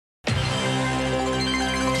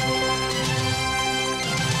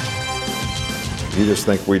You just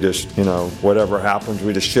think we just, whatever happens,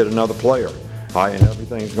 we just shit another player. And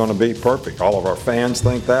everything's going to be perfect. All of our fans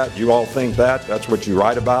think that. You all think that. That's what you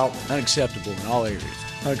write about. Unacceptable in all areas.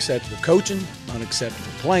 Unacceptable coaching,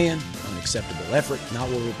 unacceptable playing, unacceptable effort, not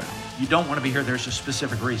what we're about. You don't want to be here. There's a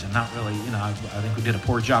specific reason. Not really, I think we did a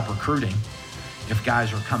poor job recruiting. If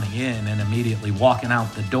guys are coming in and immediately walking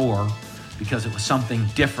out the door because it was something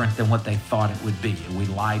different than what they thought it would be. We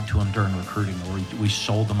lied to them during recruiting, or we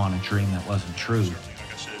sold them on a dream that wasn't true.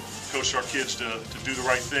 Like I said, coach our kids to do the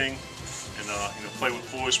right thing and play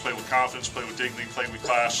with poise, play with confidence, play with dignity, play with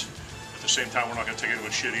class. At the same time, we're not going to take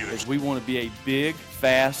anyone shit either. We want to be a big,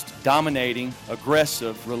 fast, dominating,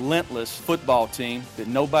 aggressive, relentless football team that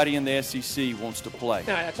nobody in the SEC wants to play.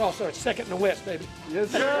 Now, that's also a second in the West, baby. Yes,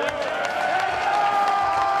 sir. Hey,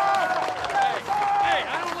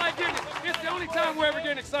 I don't like getting it. It's the only time we're ever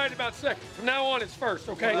getting excited about second. From now on, it's first,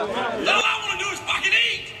 okay? All I want to do is fucking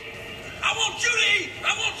eat. I want you to eat.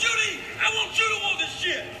 I want you to eat. I want you to want this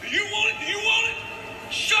shit. Do you want it? Do you want it?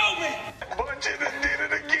 Show me. But you done did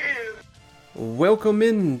it again. Welcome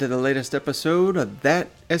into the latest episode of That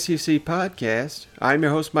SEC Podcast. I'm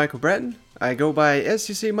your host, Michael Breton. I go by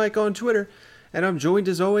SEC Mike on Twitter, and I'm joined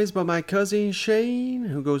as always by my cousin Shane,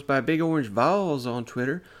 who goes by Big Orange Vols on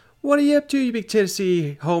Twitter. What are you up to, you big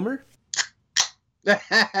Tennessee homer?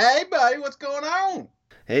 Hey, buddy, what's going on?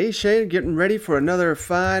 Hey, Shane, getting ready for another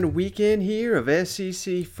fine weekend here of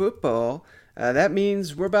SEC football. That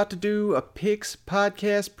means we're about to do a Picks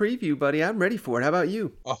podcast preview, buddy. I'm ready for it. How about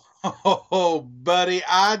you? Oh, buddy,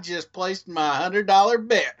 I just placed my $100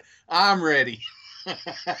 bet. I'm ready. All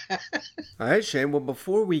right, Shane. Well,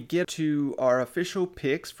 before we get to our official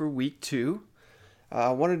picks for week 2,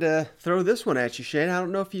 I wanted to throw this one at you, Shane. I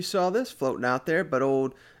don't know if you saw this floating out there, but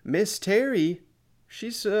old Miss Terry,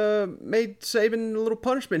 she's made Saban a little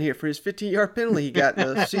punishment here for his 15-yard penalty he got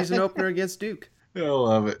in the season opener against Duke. I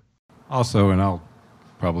love it. Also, and I'll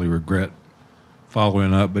probably regret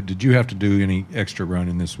following up, but did you have to do any extra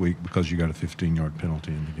running this week because you got a 15-yard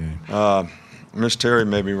penalty in the game? Miss Terry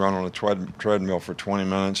made me run on a treadmill for 20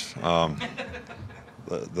 minutes.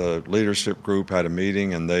 The leadership group had a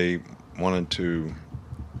meeting, and they wanted to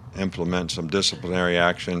implement some disciplinary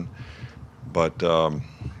action, but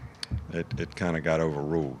it kind of got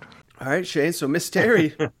overruled. All right, Shane. So Miss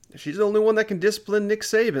Terry, she's the only one that can discipline Nick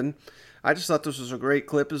Saban. I just thought this was a great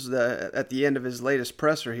clip at the end of his latest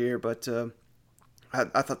presser here, but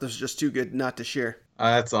I thought this was just too good not to share.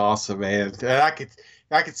 That's awesome, man. I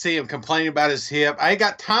could see him complaining about his hip. I ain't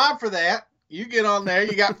got time for that. You get on there.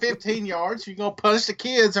 You got 15 yards. You're going to punish the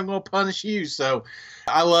kids. I'm going to punish you. So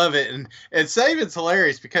I love it. And Saban's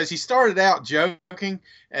hilarious because he started out joking,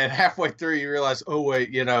 and halfway through you realize, oh,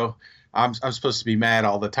 wait, I'm supposed to be mad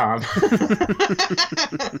all the time.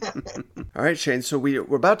 All right, Shane, so we're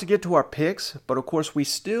about to get to our picks, but of course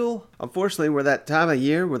unfortunately, we're that time of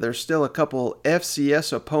year where there's still a couple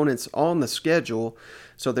FCS opponents on the schedule.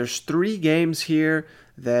 So there's 3 games here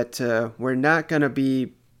that we're not going to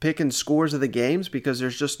be picking scores of the games because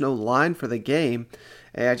there's just no line for the game.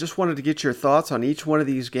 And I just wanted to get your thoughts on each one of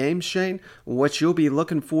these games, Shane, what you'll be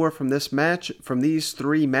looking for from these 3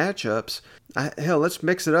 matchups. Hell, let's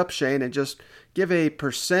mix it up, Shane, and just give a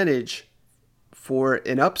percentage for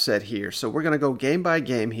an upset here. So we're going to go game by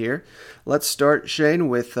game here. Let's start, Shane,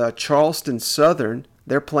 with Charleston Southern.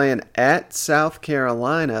 They're playing at South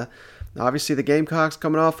Carolina. Obviously, the Gamecocks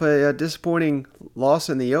coming off a disappointing loss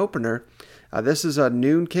in the opener. This is a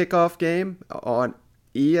noon kickoff game on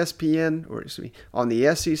ESPN, on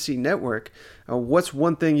the SEC network. What's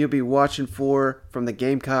one thing you'll be watching for from the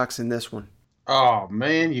Gamecocks in this one? Oh,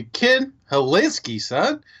 man, you kidding? Hilinski,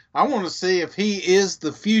 son. I want to see if he is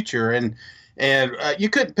the future. And you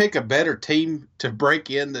couldn't pick a better team to break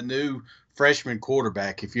in the new freshman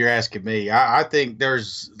quarterback, if you're asking me. I think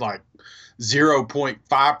there's like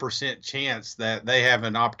 0.5% chance that they have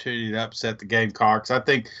an opportunity to upset the Gamecocks. I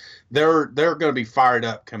think they're going to be fired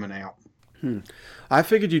up coming out. I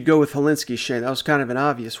figured you'd go with Hilinski, Shane. That was kind of an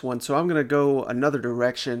obvious one. So I'm going to go another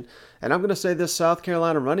direction. And I'm going to say this South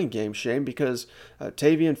Carolina running game, Shane, because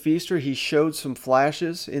Tavian Feaster, he showed some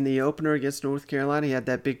flashes in the opener against North Carolina. He had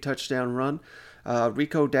that big touchdown run.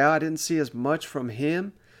 Rico Dow, I didn't see as much from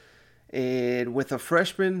him. And with a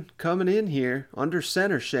freshman coming in here under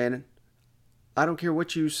center, Shannon, I don't care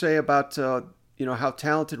what you say about how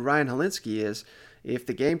talented Ryan Hilinski is. If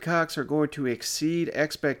the Gamecocks are going to exceed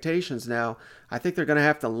expectations now, I think they're going to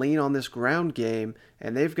have to lean on this ground game,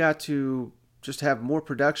 and they've got to just have more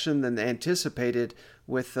production than anticipated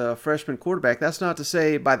with a freshman quarterback. That's not to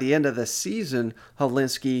say by the end of the season,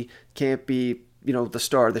 Hilinski can't be, the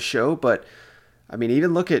star of the show, but I mean,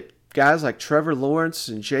 even look at guys like Trevor Lawrence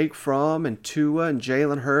and Jake Fromm and Tua and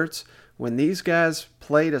Jalen Hurts, when these guys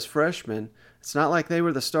played as freshmen, it's not like they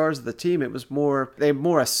were the stars of the team. It was they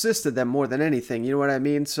more assisted them more than anything. You know what I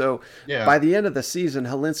mean? So by the end of the season,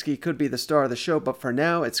 Helinski could be the star of the show. But for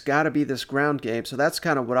now, it's got to be this ground game. So that's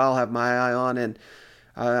kind of what I'll have my eye on. And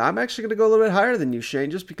I'm actually going to go a little bit higher than you,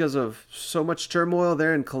 Shane, just because of so much turmoil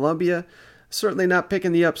there in Columbia. Certainly not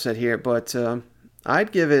picking the upset here, but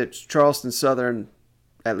I'd give it Charleston Southern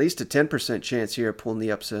at least a 10% chance here of pulling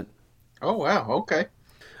the upset. Oh, wow. Okay.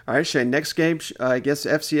 All right, Shane, next game, I guess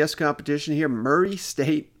FCS competition here, Murray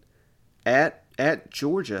State at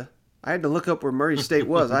Georgia. I had to look up where Murray State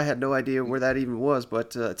was. I had no idea where that even was,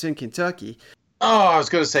 but it's in Kentucky. Oh, I was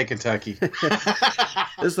going to say Kentucky.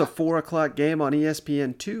 This is a 4 o'clock game on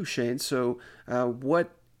ESPN2, Shane. So what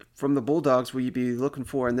from the Bulldogs will you be looking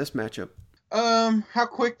for in this matchup? How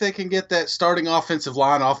quick they can get that starting offensive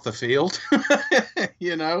line off the field.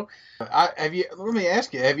 You know, let me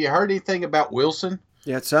ask you, have you heard anything about Wilson?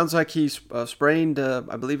 Yeah, it sounds like he's sprained,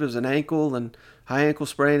 I believe it was an ankle and high ankle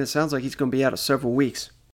sprain. It sounds like he's going to be out of several weeks.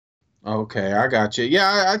 Okay, I got you.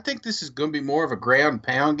 Yeah, I think this is going to be more of a ground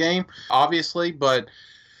pound game, obviously, but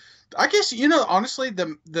I guess, honestly,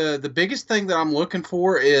 the biggest thing that I'm looking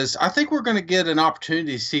for is I think we're going to get an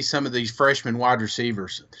opportunity to see some of these freshman wide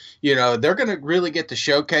receivers. They're going to really get to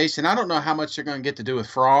showcase, and I don't know how much they're going to get to do with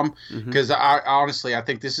Fromm, because I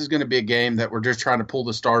think this is going to be a game that we're just trying to pull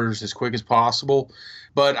the starters as quick as possible.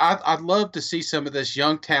 But I'd love to see some of this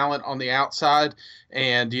young talent on the outside,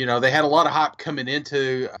 and, they had a lot of hype coming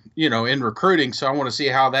into, in recruiting, so I want to see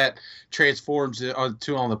how that transforms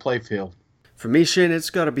on the play field. For me, Shane,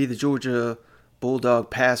 it's got to be the Georgia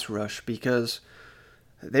Bulldog pass rush, because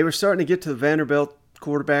they were starting to get to the Vanderbilt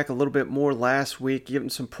quarterback a little bit more last week,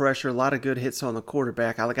 giving some pressure, a lot of good hits on the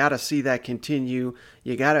quarterback. I got to see that continue.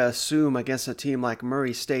 You got to assume against a team like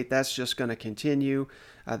Murray State that's just going to continue.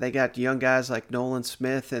 They got young guys like Nolan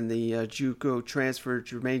Smith and the JUCO transfer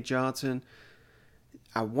Jermaine Johnson.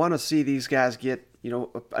 I want to see these guys get,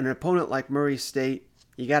 an opponent like Murray State.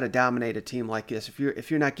 You got to dominate a team like this.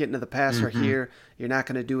 If you're not getting to the passer here, you're not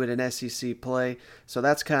going to do it in SEC play. So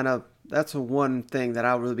that's the one thing that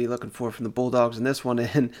I'll really be looking for from the Bulldogs in this one.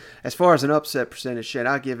 And as far as an upset percentage, Shane,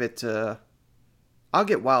 I'll get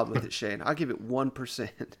wild with it, Shane. I'll give it 1%.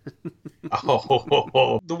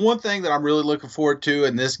 The one thing that I'm really looking forward to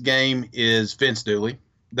in this game is Vince Dooley.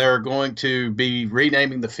 They're going to be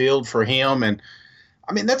renaming the field for him, and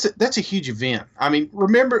I mean, that's a huge event. I mean,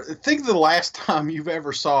 think of the last time you've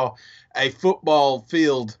ever saw a football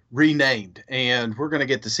field renamed, and we're going to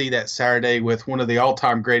get to see that Saturday with one of the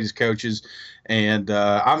all-time greatest coaches. And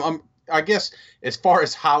I guess as far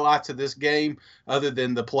as highlights of this game, other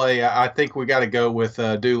than the play, I think we got to go with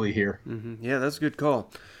Dooley here. Yeah, that's a good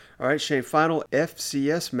call. All right, Shane, final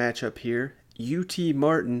FCS matchup here, UT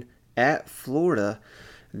Martin at Florida.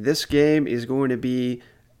 This game is going to be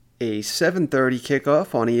a 7:30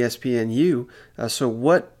 kickoff on ESPNU. So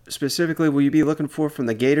what specifically will you be looking for from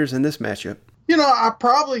the Gators in this matchup? I'm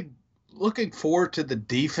probably looking forward to the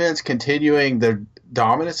defense continuing their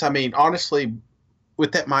dominance. I mean, honestly,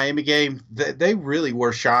 with that Miami game, they really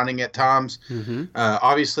were shining at times.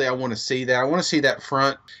 Obviously, I want to see that. I want to see that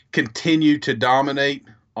front continue to dominate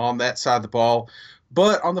on that side of the ball.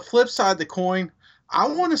 But on the flip side of the coin, I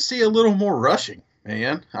want to see a little more rushing.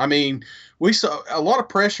 Man, I mean, we saw a lot of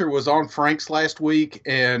pressure was on Franks last week,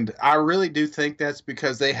 and I really do think that's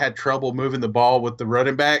because they had trouble moving the ball with the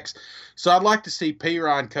running backs. So I'd like to see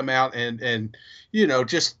Perine come out and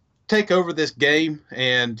just take over this game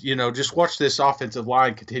and, just watch this offensive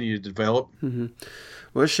line continue to develop.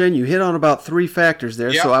 Well, Shane, you hit on about 3 factors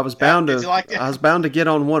there, so I was bound to get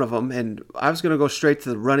on one of them, and I was going to go straight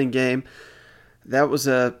to the running game. That was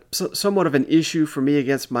somewhat of an issue for me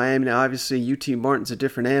against Miami. Now, obviously, UT Martin's a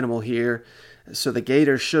different animal here, so the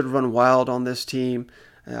Gators should run wild on this team.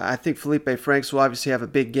 I think Felipe Franks will obviously have a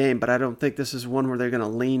big game, but I don't think this is one where they're going to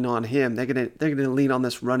lean on him. They're going to lean on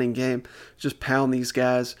this running game, just pound these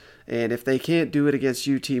guys. And if they can't do it against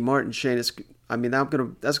UT Martin, Shane, that's going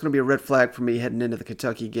to be a red flag for me heading into the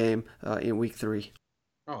Kentucky game in Week 3.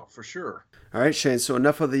 Oh, for sure. All right, Shane. So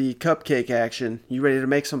enough of the cupcake action. You ready to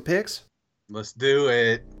make some picks? Let's do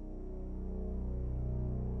it.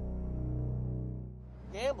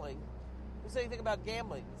 Gambling? Who said anything about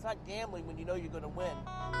gambling? It's not gambling when you know you're going to win.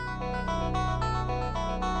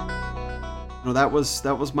 No, that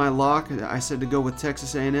was my lock. I said to go with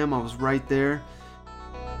Texas A&M. I was right there.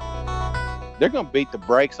 They're going to beat the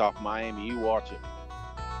brakes off Miami. You watch it.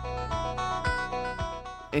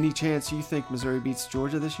 Any chance you think Missouri beats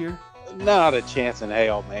Georgia this year? Not a chance in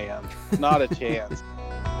hell, man. Not a chance.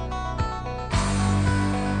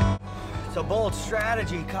 It's a bold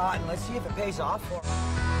strategy, Cotton. Let's see if it pays off for him.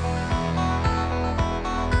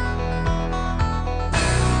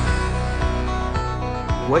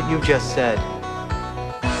 What you just said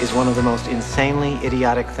is one of the most insanely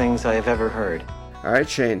idiotic things I have ever heard. All right,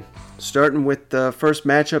 Shane. Starting with the first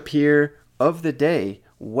matchup here of the day,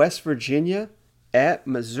 West Virginia at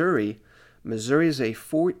Missouri. Missouri is a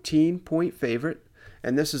 14-point favorite,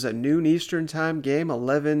 and this is a noon Eastern time game,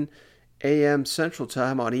 11 a.m. Central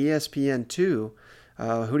time on ESPN2.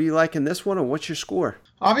 Who do you like in this one, and what's your score?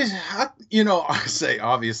 Obviously, I say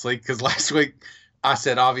obviously because last week I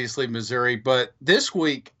said obviously Missouri, but this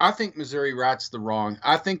week I think Missouri rights the wrong.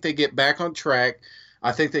 I think they get back on track.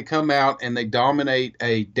 I think they come out and they dominate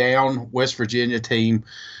a down West Virginia team.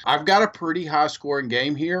 I've got a pretty high-scoring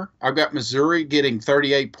game here. I've got Missouri getting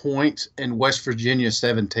 38 points and West Virginia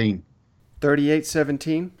 17.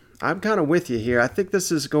 38-17? I'm kind of with you here. I think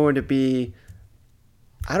this is going to be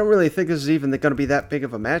 – I don't really think this is even going to be that big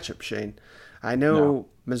of a matchup, Shane. I know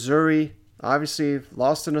Missouri obviously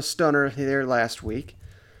lost in a stunner there last week,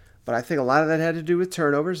 but I think a lot of that had to do with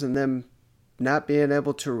turnovers and them not being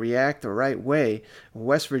able to react the right way.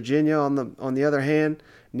 West Virginia, on the other hand,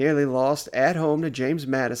 nearly lost at home to James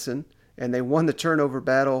Madison, and they won the turnover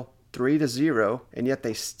battle 3-0, and yet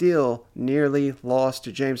they still nearly lost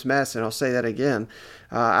to James Madison. I'll say that again.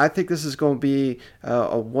 I think this is going to be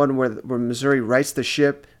a one where Missouri rights the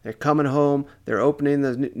ship. They're coming home. They're opening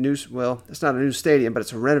the new, well, it's not a new stadium, but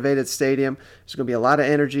it's a renovated stadium. There's going to be a lot of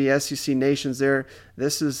energy, SEC nations there.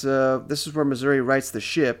 This is where Missouri rights the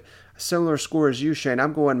ship. A similar score as you, Shane.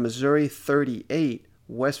 I'm going Missouri 38,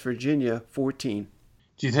 West Virginia 14.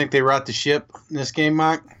 Do you think they right the ship in this game,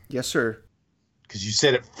 Mike? Yes, sir. Because you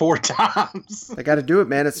said it 4 times. I got to do it,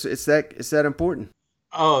 man. It's that important.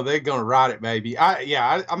 Oh, they're going to ride it, baby.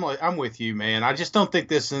 I'm with you, man. I just don't think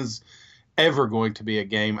this is ever going to be a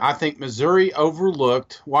game. I think Missouri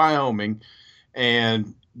overlooked Wyoming,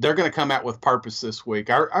 and they're going to come out with purpose this week.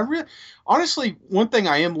 Honestly, one thing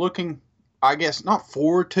I am looking, I guess, not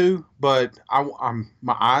forward to, but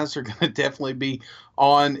my eyes are going to definitely be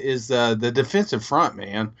on is the defensive front,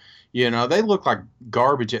 man. You know, they look like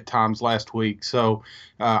garbage at times last week. So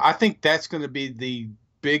I think that's going to be the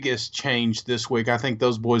biggest change this week. I think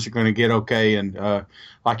those boys are going to get okay and,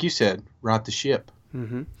 like you said, right the ship.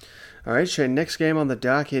 Mm-hmm. All right, Shane, next game on the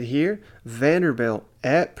docket here, Vanderbilt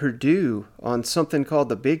at Purdue on something called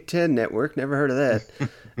the Big Ten Network. Never heard of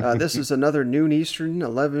that. This is another noon Eastern,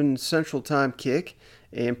 11 Central Time kick.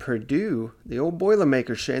 And Purdue, the old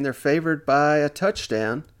Boilermakers, Shane, they're favored by a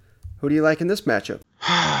touchdown. Who do you like in this matchup?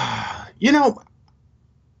 You know,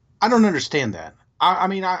 I don't understand that. I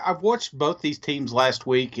mean, I've watched both these teams last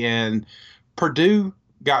week, and Purdue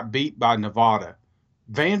got beat by Nevada.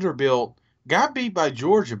 Vanderbilt got beat by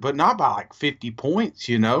Georgia, but not by like 50 points,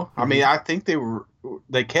 you know? Mm-hmm. I mean, I think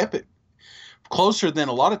they kept it closer than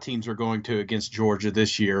a lot of teams are going to against Georgia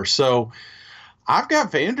this year. So I've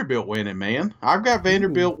got Vanderbilt winning, man. I've got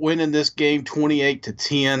Vanderbilt winning this game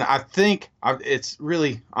 28-10. I think it's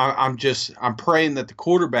really I'm praying that the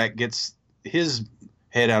quarterback gets his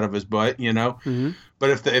head out of his butt, you know. Mm-hmm. But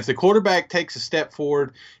if the quarterback takes a step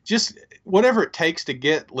forward, just whatever it takes to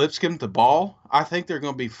get Lipscomb the ball, I think they're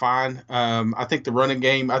going to be fine. I think the running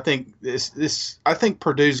game, I think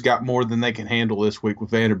Purdue's got more than they can handle this week with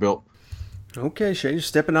Vanderbilt. Okay, Shane, you're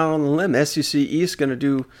stepping out on the limb. SEC East going to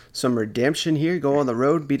do some redemption here, go on the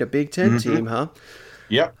road, beat a Big Ten team, huh?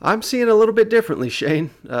 Yep. I'm seeing it a little bit differently, Shane.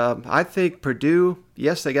 I think Purdue,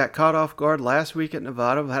 yes, they got caught off guard last week at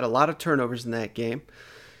Nevada. Had a lot of turnovers in that game.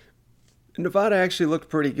 Nevada actually looked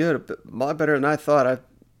pretty good, a lot better than I thought. I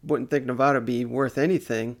wouldn't think Nevada would be worth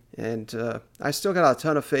anything. And I still got a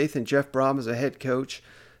ton of faith in Jeff Brom as a head coach.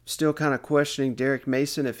 Still kind of questioning Derek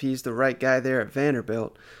Mason if he's the right guy there at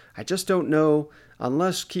Vanderbilt. I just don't know,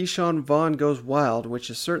 unless Keyshawn Vaughn goes wild, which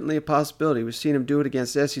is certainly a possibility. We've seen him do it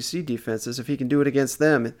against SEC defenses. If he can do it against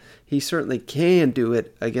them, he certainly can do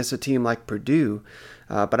it against a team like Purdue.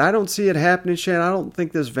 But I don't see it happening, Shane. I don't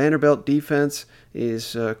think this Vanderbilt defense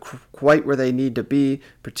is quite where they need to be,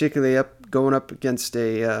 particularly going up against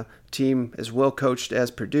a team as well coached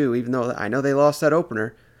as Purdue, even though I know they lost that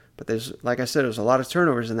opener. But there's, like I said, there's a lot of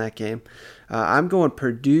turnovers in that game. I'm going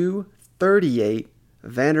Purdue 38,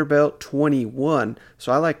 Vanderbilt 21.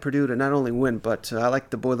 So I like Purdue to not only win, but I like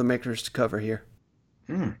the Boilermakers to cover here.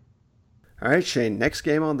 All right, Shane, next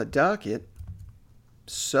game on the docket,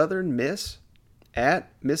 Southern Miss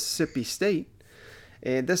at Mississippi State.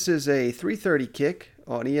 And this is a 3:30 kick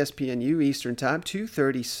on ESPNU Eastern Time,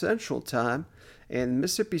 2:30 Central Time. And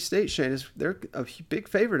Mississippi State, Shane, they're a big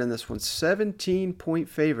favorite in this one, 17-point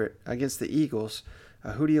favorite against the Eagles.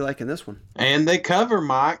 Who do you like in this one? And they cover,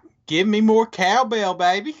 Mike. Give me more cowbell,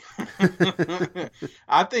 baby.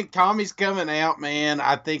 I think Tommy's coming out, man.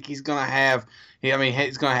 I think he's going to have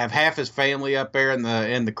he's going to have half his family up there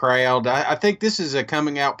in the crowd. I think this is a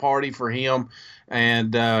coming out party for him,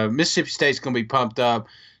 and Mississippi State's going to be pumped up.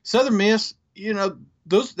 Southern Miss,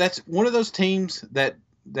 that's one of those teams that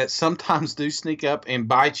sometimes do sneak up and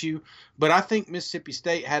bite you, but I think Mississippi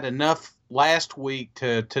State had enough last week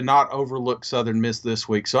to not overlook Southern Miss this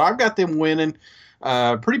week. So I've got them winning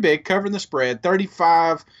pretty big, covering the spread,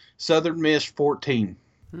 35, Southern Miss 14.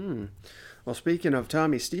 Well, speaking of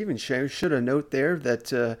Tommy Stevens, Shane, should have note there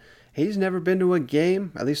that he's never been to a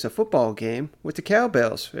game, at least a football game, with the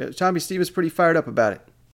Cowbells. Tommy Stevens pretty fired up about it.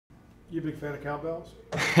 You a big fan of cowbells?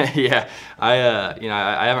 Yeah, I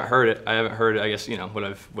haven't heard it. I guess what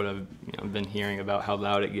I've been hearing about how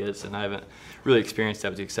loud it gets, and I haven't really experienced that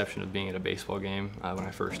with the exception of being at a baseball game when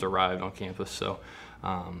I first arrived on campus. So,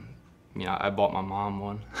 I bought my mom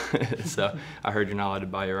one. So I heard you're not allowed to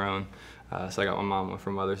buy your own. So I got my mom one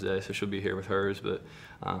for Mother's Day, so she'll be here with hers. But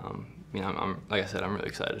I'm like I said, I'm really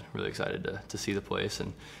excited to see the place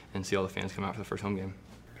and see all the fans come out for the first home game.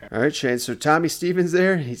 All right, Shane. So Tommy Stevens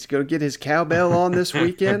there, he's going to get his cowbell on this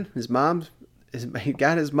weekend. He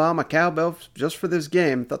got his mom a cowbell just for this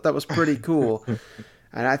game. Thought that was pretty cool.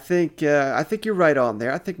 And I think you're right on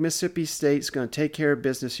there. I think Mississippi State's going to take care of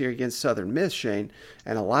business here against Southern Miss, Shane.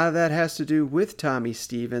 And a lot of that has to do with Tommy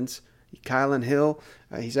Stevens. Kylan Hill,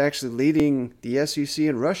 he's actually leading the SEC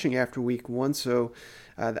in rushing after week 1. So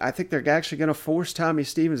I think they're actually going to force Tommy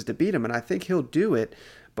Stevens to beat him, and I think he'll do it.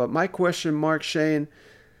 But my question mark, Shane,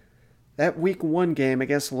 that week 1 game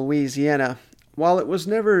against Louisiana, while it was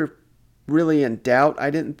never really in doubt,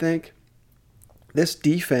 I didn't think, this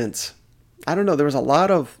defense, I don't know, there was a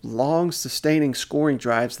lot of long, sustaining scoring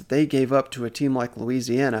drives that they gave up to a team like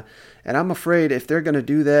Louisiana. And I'm afraid if they're going to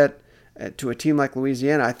do that to a team like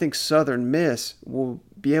Louisiana, I think Southern Miss will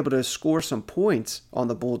be able to score some points on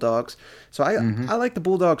the Bulldogs. So I like the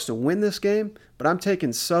Bulldogs to win this game, but I'm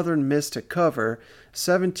taking Southern Miss to cover.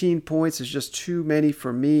 17 points is just too many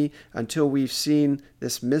for me until we've seen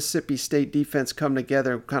this Mississippi State defense come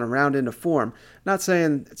together, kind of round into form. Not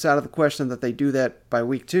saying it's out of the question that they do that by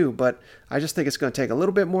week 2, but I just think it's going to take a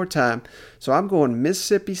little bit more time. So I'm going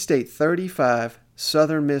Mississippi State 35,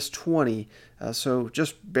 Southern Miss 20. So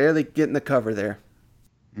just barely getting the cover there.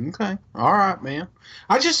 Okay. All right, man.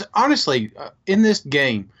 I just, honestly, in this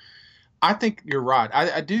game, I think you're right.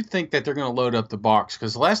 I do think that they're going to load up the box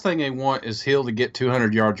because the last thing they want is Hill to get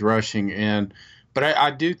 200 yards rushing. But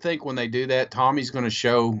I do think when they do that, Tommy's going to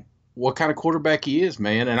show what kind of quarterback he is,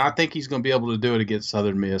 man. And I think he's going to be able to do it against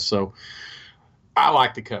Southern Miss. So I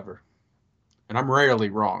like the cover. And I'm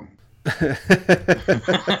rarely wrong.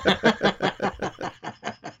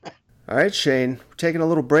 All right, Shane, we're taking a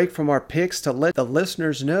little break from our picks to let the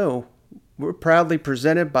listeners know we're proudly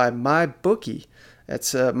presented by MyBookie.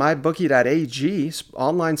 That's mybookie.ag,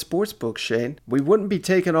 online sportsbook, Shane. We wouldn't be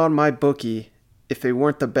taking on MyBookie if they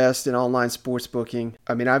weren't the best in online sports booking.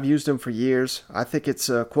 I mean, I've used them for years. I think it's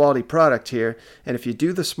a quality product here. And if you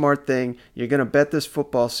do the smart thing, you're going to bet this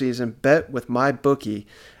football season, bet with MyBookie.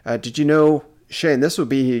 Did you know, Shane, this would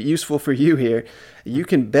be useful for you here. You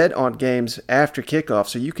can bet on games after kickoff,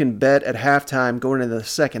 so you can bet at halftime going into the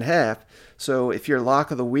second half. So if your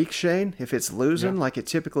lock of the week, Shane, if it's losing like it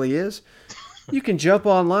typically is, you can jump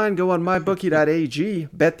online, go on mybookie.ag,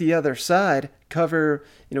 bet the other side, cover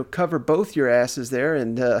both your asses there,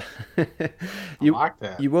 and you like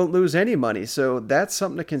that. You won't lose any money. So that's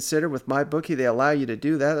something to consider with MyBookie. They allow you to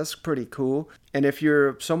do that. That's pretty cool. And if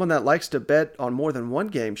you're someone that likes to bet on more than one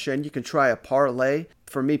game, Shane, you can try a parlay.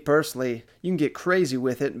 For me personally, you can get crazy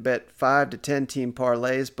with it and bet 5 to 10 team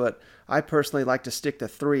parlays, but I personally like to stick to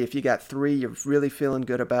 3. If you got 3 you're really feeling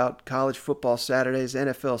good about, college football Saturdays,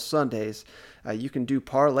 NFL Sundays, you can do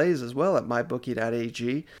parlays as well at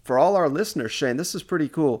mybookie.ag. For all our listeners, Shane, this is pretty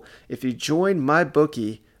cool. If you join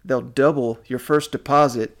MyBookie, they'll double your first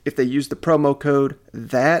deposit if they use the promo code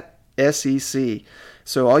THATSEC.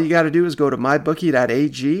 So all you got to do is go to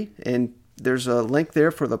mybookie.ag, and there's a link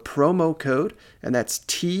there for the promo code, and that's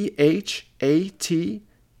THATSEC,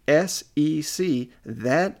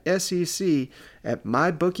 that SEC, at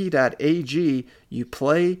mybookie.ag. You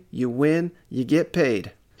play, you win, you get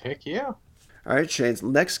paid. Heck yeah. All right, Shane,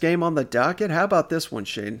 next game on the docket. How about this one,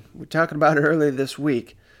 Shane? We were talking about it earlier this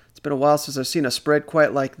week. It's been a while since I've seen a spread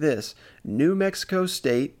quite like this. New Mexico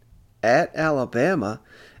State at Alabama,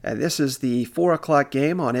 and this is the 4 o'clock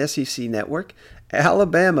game on SEC Network.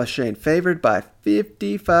 Alabama, Shane, favored by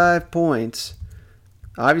 55 points.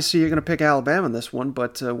 Obviously, you're going to pick Alabama in this one,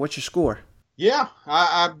 but what's your score? Yeah,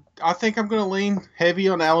 I think I'm going to lean heavy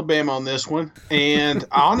on Alabama on this one. And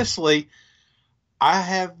honestly,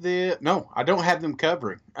 I don't have them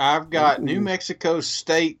covering. I've got New Mexico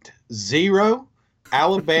State 0,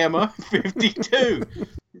 Alabama 52.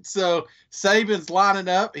 So Saban's lining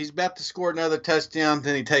up. He's about to score another touchdown.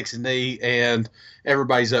 Then he takes a knee, and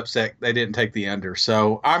everybody's upset they didn't take the under.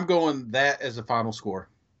 So I'm going that as a final score.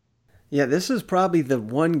 Yeah, this is probably the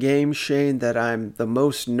one game, Shane, that I'm the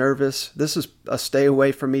most nervous. This is a stay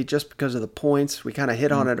away from me just because of the points. We kind of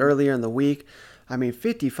hit on it earlier in the week. I mean,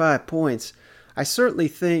 55 points. I certainly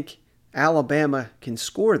think Alabama can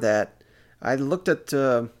score that. I looked at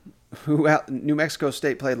who New Mexico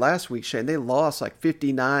State played last week, Shane. They lost like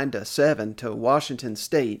 59-7 to Washington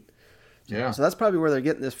State. Yeah. So that's probably where they're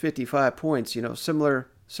getting this 55 points. You know, similar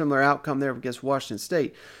outcome there against Washington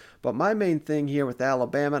State. But my main thing here with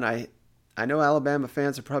Alabama, and I know Alabama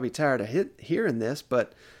fans are probably tired of hearing this,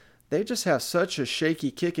 but they just have such a shaky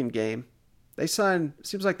kicking game.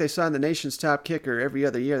 Seems like they sign the nation's top kicker every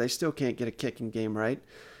other year. They still can't get a kicking game right.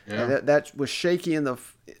 Yeah. That was shaky in the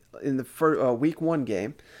week 1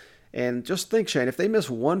 game. And just think, Shane, if they miss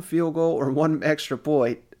one field goal or one extra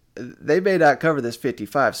point, they may not cover this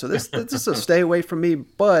 55. So this is a stay away from me,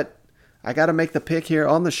 but I got to make the pick here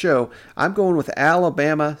on the show. I'm going with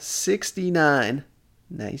Alabama 69.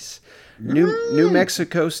 Nice. New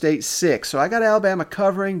Mexico State 6. So I got Alabama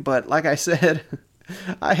covering, but like I said,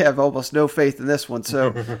 I have almost no faith in this one.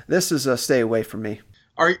 So this is a stay away from me.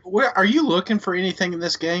 Are you looking for anything in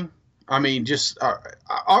this game? I mean, just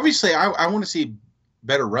obviously I want to see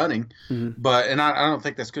better running, but I don't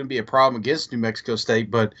think that's going to be a problem against New Mexico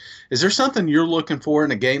State. But is there something you're looking for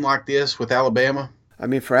in a game like this with Alabama? I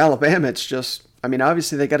mean, for Alabama, it's just,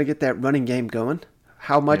 obviously they got to get that running game going.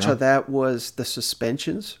 How much of that was the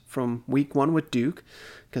suspensions from week 1 with Duke?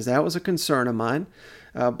 Because that was a concern of mine.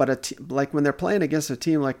 But like when they're playing against a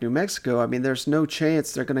team like New Mexico, there's no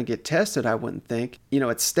chance they're going to get tested, I wouldn't think.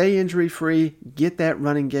 It's stay injury-free, get that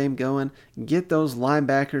running game going, get those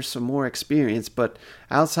linebackers some more experience. But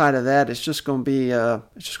outside of that, it's just going to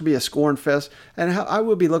be a scoring fest. And I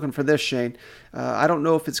will be looking for this, Shane. I don't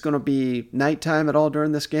know if it's going to be nighttime at all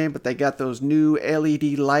during this game, but they got those new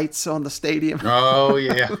LED lights on the stadium. Oh,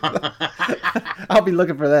 yeah. I'll be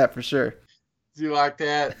looking for that for sure. Do you like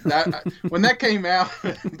that? When that came out,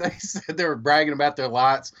 they said they were bragging about their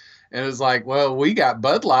lights, and it was like, well, we got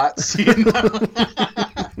Bud Lights, you know.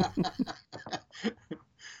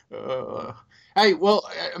 Hey, well,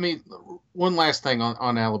 one last thing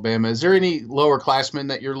on Alabama. Is there any lower classmen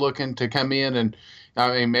that you're looking to come in and,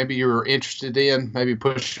 maybe you're interested in, maybe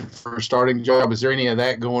pushing for a starting job? Is there any of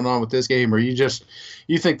that going on with this game, or you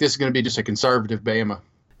think this is going to be just a conservative Bama?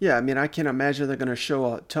 Yeah, I can't imagine they're going to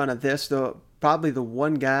show a ton of this, though. Probably the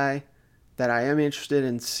one guy that I am interested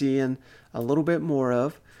in seeing a little bit more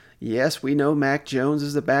of. Yes, we know Mac Jones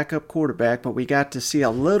is the backup quarterback, but we got to see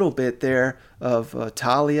a little bit there of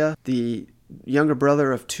Talia, the younger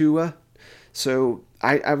brother of Tua. So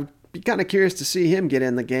I would be kind of curious to see him get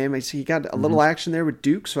in the game. He got a little action there with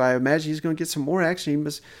Duke, so I imagine he's going to get some more action. He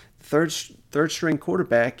was third string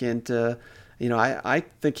quarterback, and I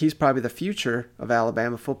think he's probably the future of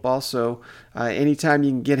Alabama football. So anytime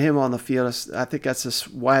you can get him on the field, I think that's a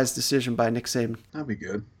wise decision by Nick Saban. That'd be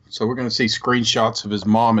good. So we're going to see screenshots of his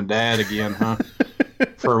mom and dad again, huh?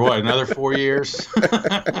 For what, another 4 years?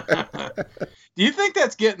 Do you think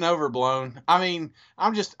that's getting overblown? I'm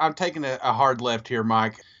taking a hard left here,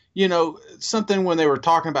 Mike. Something when they were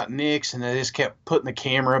talking about Nick's and they just kept putting the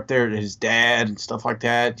camera up there to his dad and stuff like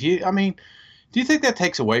that. Do you think that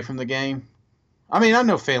takes away from the game? I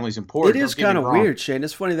know family's important. It is kind of weird, Shane.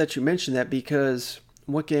 It's funny that you mentioned that because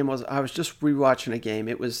what game was I was just rewatching a game.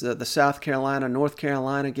 It was the South Carolina-North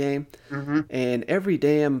Carolina game. Mm-hmm. And every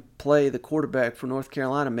damn play the quarterback for North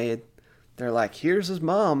Carolina made, they're like, here's his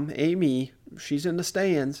mom, Amy. She's in the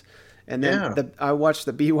stands. And then I watched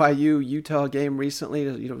the BYU-Utah game recently,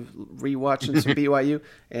 rewatching some BYU.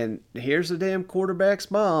 And here's the damn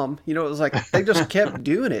quarterback's mom. It was like they just kept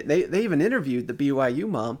doing it. They even interviewed the BYU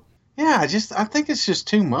mom. Yeah, I think it's just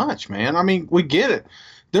too much, man. We get it.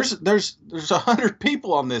 There's 100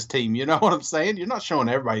 people on this team. You know what I'm saying? You're not showing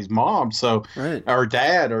everybody's mom, or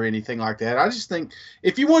dad, or anything like that. I just think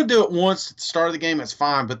if you want to do it once at the start of the game, that's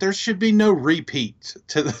fine. But there should be no repeat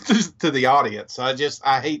to the audience.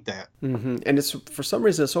 I hate that. Mm-hmm. And it's for some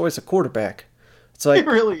reason it's always a quarterback. It's like it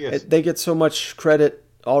really is. They get so much credit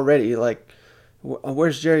already. Like,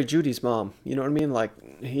 where's Jerry Judy's mom? You know what I mean? Like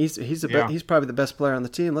he's probably the best player on the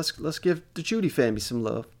team. Let's give the Judy family some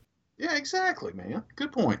love. Yeah, exactly, man.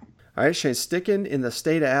 Good point. All right, Shane, sticking in the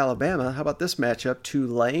state of Alabama, how about this matchup?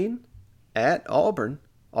 Tulane at Auburn.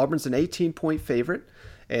 Auburn's an 18-point favorite.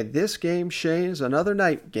 And this game, Shane, is another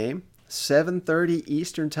night game. 7:30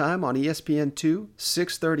 Eastern Time on ESPN2,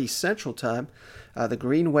 6:30 Central Time. The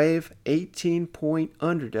Green Wave, 18-point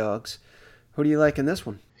underdogs. Who do you like in this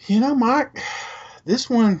one? Mike, this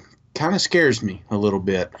one kind of scares me a little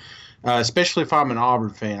bit, especially if I'm an Auburn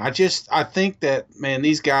fan. I think that, man,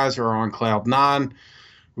 these guys are on cloud nine.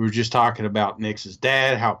 We were just talking about Nix's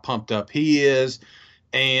dad, how pumped up he is.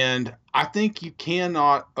 And I think you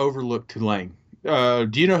cannot overlook Tulane. Do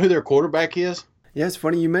you know who their quarterback is? Yeah, it's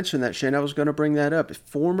funny you mentioned that, Shane. I was going to bring that up.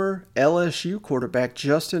 Former LSU quarterback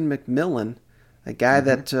Justin McMillan, a guy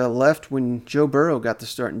that left when Joe Burrow got the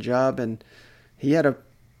starting job, and he had a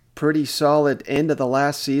pretty solid end of the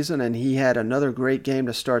last season, and he had another great game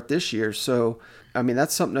to start this year. So, I mean,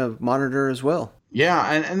 that's something to monitor as well.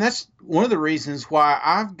 Yeah, and that's one of the reasons why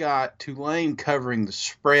I've got Tulane covering the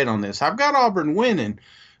spread on this. I've got Auburn winning,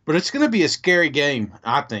 but it's going to be a scary game,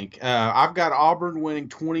 I think. I've got Auburn winning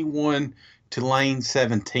 21, Tulane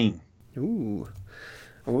 17. Ooh.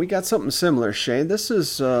 Well, we got something similar, Shane. This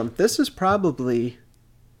is probably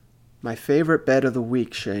my favorite bet of the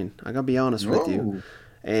week, Shane. I'm going to be honest with you.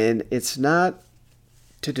 And it's not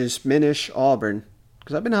to diminish Auburn,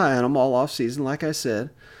 because I've been high on them all off season, like I said.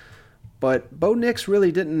 But Bo Nix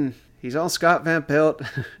really didn't. He's on Scott Van Pelt.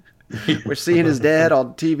 We're seeing his dad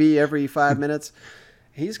on TV every 5 minutes.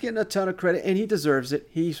 He's getting a ton of credit, and he deserves it.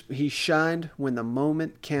 He shined when the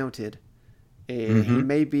moment counted. And he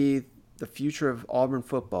may be the future of Auburn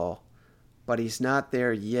football, but he's not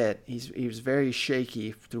there yet. He was very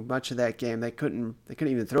shaky through much of that game. They couldn't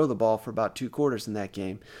even throw the ball for about 2 quarters in that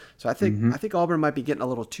game. So I think Auburn might be getting a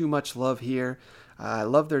little too much love here. I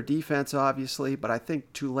love their defense, obviously, but I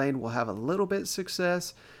think Tulane will have a little bit of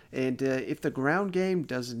success. And if the ground game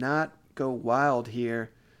does not go wild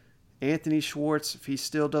here, Anthony Schwartz, if he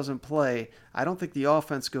still doesn't play, I don't think the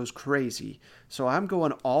offense goes crazy. So I'm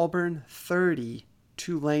going Auburn 30,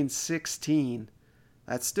 Tulane 16.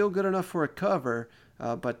 That's still good enough for a cover,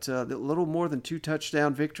 but a little more than 2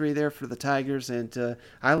 touchdown victory there for the Tigers, and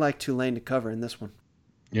I like Tulane to cover in this one.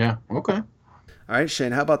 Yeah, okay. All right,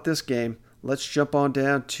 Shane, how about this game? Let's jump on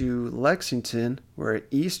down to Lexington. We're at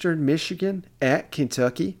Eastern Michigan at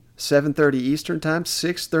Kentucky, 7:30 Eastern Time,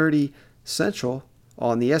 6:30 Central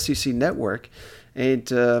on the SEC Network.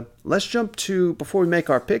 And let's jump to, before we make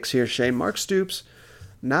our picks here, Shane, Mark Stoops,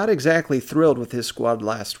 not exactly thrilled with his squad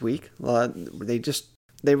last week. They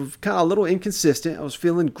were kind of a little inconsistent. I was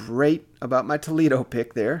feeling great about my Toledo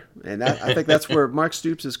pick there. And I think that's where Mark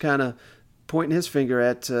Stoops is kind of pointing his finger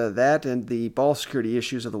at that and the ball security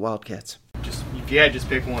issues of the Wildcats. If you had to just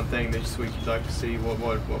pick one thing this week you'd like to see, what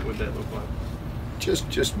would that look like?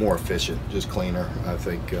 Just more efficient, just cleaner. I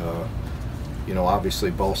think,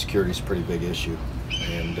 obviously ball security is a pretty big issue,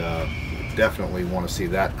 and definitely want to see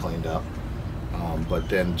that cleaned up. But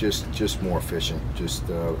then just more efficient.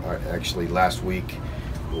 Actually last week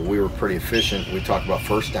we were pretty efficient. We talked about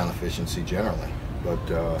first down efficiency generally, but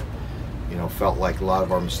felt like a lot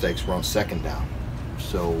of our mistakes were on second down.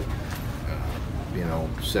 So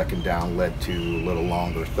second down led to a little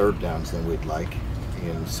longer third downs than we'd like,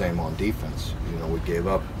 and same on defense. We gave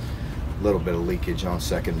up a little bit of leakage on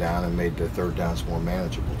second down and made the third downs more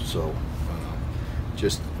manageable. So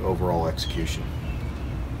just overall execution.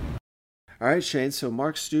 All right, Shane, so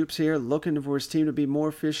Mark Stoops here, looking for his team to be more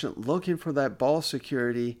efficient, looking for that ball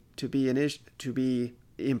security to be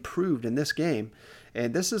improved in this game.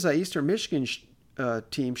 And this is an Eastern Michigan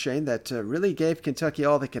team, Shane, that really gave Kentucky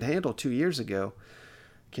all they could handle 2 years ago.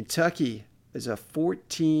 Kentucky is a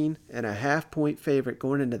 14.5-point favorite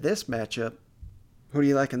going into this matchup. Who do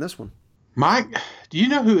you like in this one? Mike, do you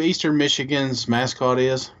know who Eastern Michigan's mascot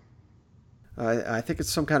is? I think it's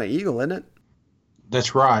some kind of eagle, isn't it?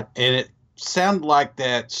 That's right. And it sounded like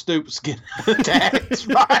that Stoops getting attacked,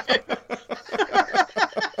 right?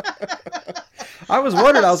 I was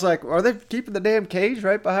wondering, I was like, are they keeping the damn cage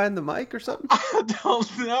right behind the mic or something? I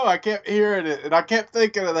don't know. I kept hearing it, and I kept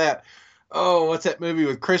thinking of that. Oh, what's that movie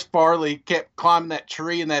with Chris Farley? Kept climbing that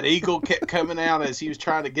tree, and that eagle kept coming out as he was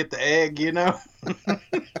trying to get the egg,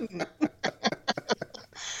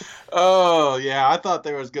 Oh, yeah, I thought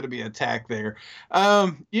there was going to be an attack there.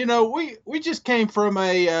 We just came from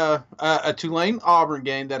a Tulane-Auburn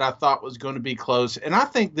game that I thought was going to be close, and I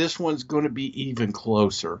think this one's going to be even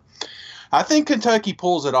closer. I think Kentucky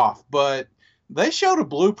pulls it off, but they showed a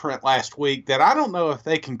blueprint last week that I don't know if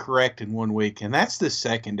they can correct in 1 week, and that's the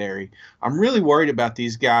secondary. I'm really worried about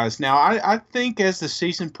these guys. Now, I think as the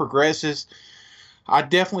season progresses, I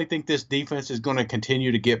definitely think this defense is going to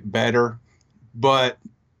continue to get better, but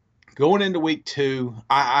going into week 2,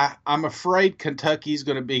 I'm afraid Kentucky's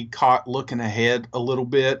going to be caught looking ahead a little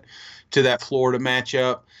bit to that Florida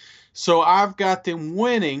matchup. So I've got them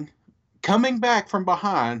winning, coming back from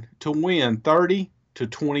behind to win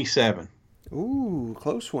 30-27. Ooh,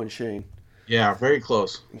 close one, Shane. Yeah, very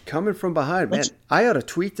close. Coming from behind, man. I ought to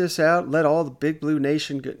tweet this out, let all the Big Blue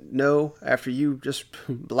Nation know after you just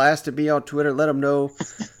blasted me on Twitter. Let them know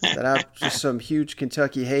that I'm just some huge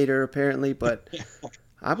Kentucky hater, apparently. But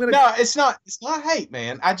I'm going to... No, it's not hate,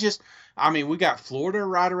 man. We got Florida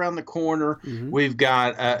right around the corner. Mm-hmm. We've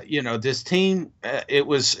got, this team.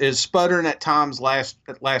 Is sputtering at times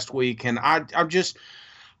last week, and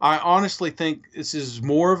I honestly think this is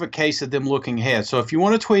more of a case of them looking ahead. So if you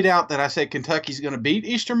want to tweet out that I said Kentucky's going to beat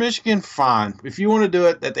Eastern Michigan, fine. If you want to do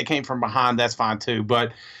it that they came from behind, that's fine too.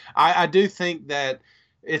 But I do think that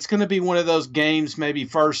it's going to be one of those games, maybe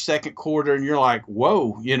first, second quarter, and you're like,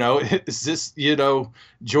 whoa, is this,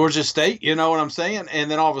 Georgia State? You know what I'm saying? And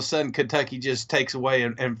then all of a sudden Kentucky just takes away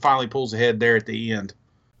and finally pulls ahead there at the end.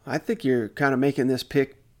 I think you're kind of making this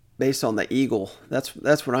pick based on the Eagle. That's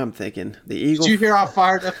what I'm thinking. The Eagle. Did you hear how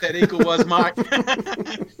fired up that Eagle was, Mike?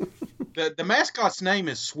 The mascot's name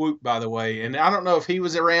is Swoop, by the way, and I don't know if he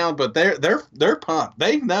was around, but they're pumped.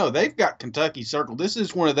 They know they've got Kentucky circled. This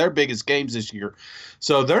is one of their biggest games this year,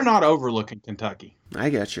 so they're not overlooking Kentucky.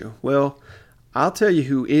 I got you. Well, I'll tell you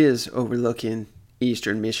who is overlooking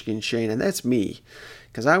Eastern Michigan, Shane, and that's me,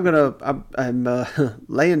 because I'm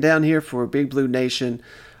laying down here for Big Blue Nation.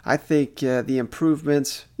 I think the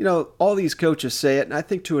improvements, all these coaches say it, and I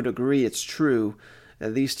think to a degree it's true.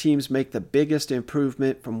 These teams make the biggest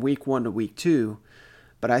improvement from week 1 to week 2.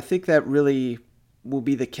 But I think that really will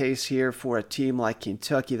be the case here for a team like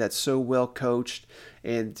Kentucky that's so well coached.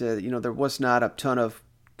 And, there was not a ton of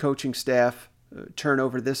coaching staff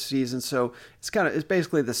turnover this season. So it's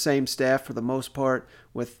basically the same staff for the most part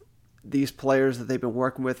with these players that they've been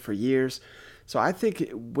working with for years. So I think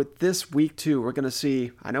with this week 2, we're going to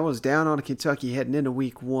see, I know I was down on Kentucky heading into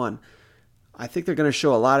week 1. I think they're going to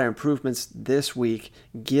show a lot of improvements this week,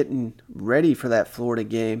 getting ready for that Florida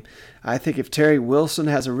game. I think if Terry Wilson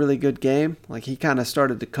has a really good game, like he kind of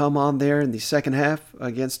started to come on there in the second half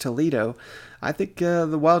against Toledo, I think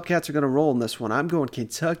the Wildcats are going to roll in this one. I'm going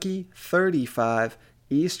Kentucky 35,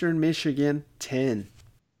 Eastern Michigan 10.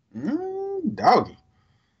 Doggy.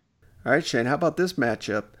 All right, Shane, how about this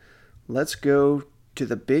matchup? Let's go to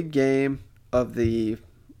the big game of the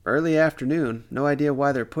early afternoon. No idea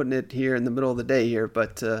why they're putting it here in the middle of the day here,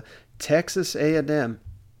 but Texas A&M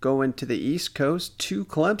going to the East Coast to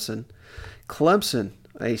Clemson. Clemson,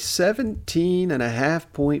 a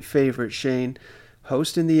 17.5-point favorite, Shane,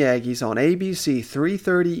 hosting the Aggies on ABC,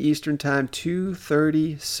 3:30 Eastern Time,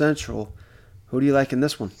 2:30 Central. Who do you like in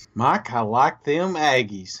this one? Mike, I like them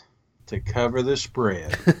Aggies to cover the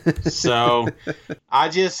spread. So I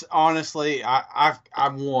just honestly I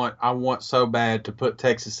want so bad to put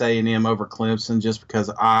Texas A&M over Clemson just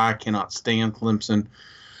because I cannot stand Clemson,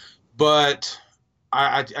 but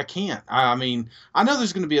I can't. I mean, I know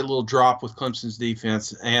there's going to be a little drop with Clemson's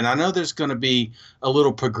defense, and I know there's going to be a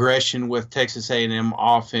little progression with Texas A&M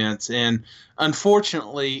offense, and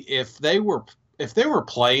unfortunately if they were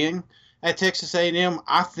playing at Texas A&M,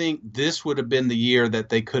 I think this would have been the year that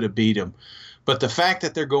they could have beat them. But the fact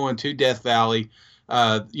that they're going to Death Valley,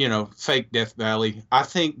 fake Death Valley, I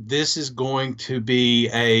think this is going to be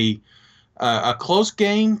a close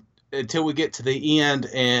game until we get to the end.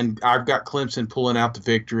 And I've got Clemson pulling out the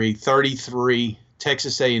victory, 33,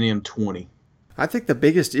 Texas A&M 20. I think the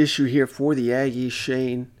biggest issue here for the Aggies,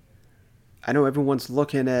 Shane, I know everyone's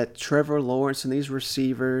looking at Trevor Lawrence and these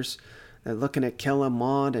receivers. They're looking at Kellen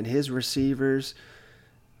Mond and his receivers.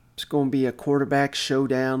 It's going to be a quarterback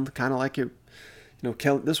showdown, kind of like it.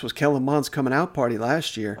 This was Kellen Mond's coming out party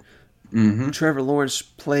last year. Mm-hmm. Trevor Lawrence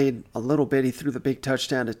played a little bit. He threw the big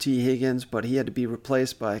touchdown to T. Higgins, but he had to be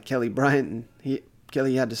replaced by Kelly Bryant, and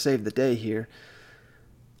Kelly had to save the day here.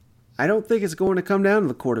 I don't think it's going to come down to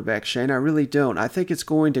the quarterback, Shane. I really don't. I think it's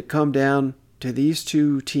going to come down to these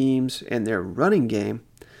two teams and their running game.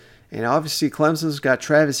 And obviously Clemson's got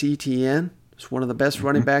Travis Etienne. He's one of the best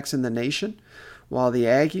running backs in the nation. While the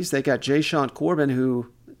Aggies, they got Jashaun Corbin, who,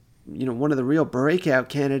 one of the real breakout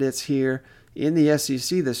candidates here in the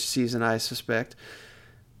SEC this season, I suspect.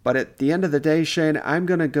 But at the end of the day, Shane, I'm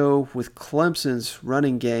going to go with Clemson's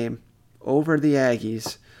running game over the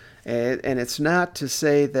Aggies. And it's not to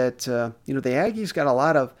say that, the Aggies got a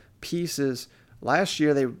lot of pieces Last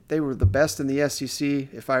year, they were the best in the SEC,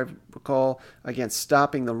 if I recall, against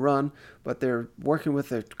stopping the run, but they're working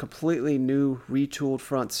with a completely new, retooled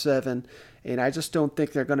front seven, and I just don't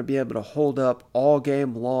think they're going to be able to hold up all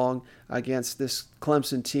game long against this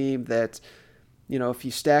Clemson team that, if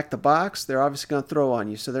you stack the box, they're obviously going to throw on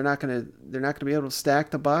you. So they're not going to be able to stack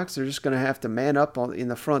the box. They're just going to have to man up in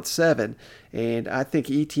the front seven, and I think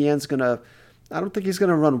ETN's going to. I don't think he's going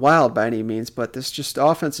to run wild by any means, but this just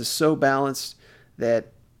offense is so balanced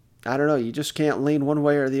that, I don't know, you just can't lean one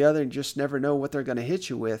way or the other and just never know what they're going to hit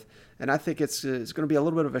you with. And I think it's going to be a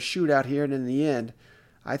little bit of a shootout here, and in the end,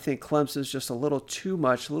 I think Clemson's just a little too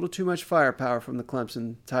much firepower from the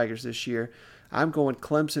Clemson Tigers this year. I'm going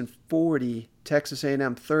Clemson 40, Texas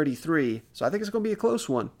A&M 33, so I think it's going to be a close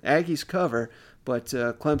one. Aggies cover, but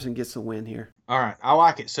Clemson gets the win here. All right, I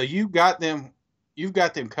like it. So you've got them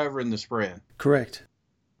covering the spread. Correct.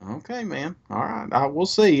 Okay, man. All right. We'll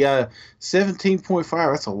see. 17.5.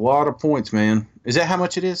 That's a lot of points, man. Is that how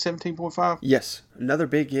much it is, 17.5? Yes. Another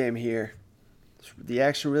big game here. The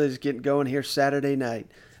action really is getting going here Saturday night.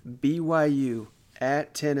 BYU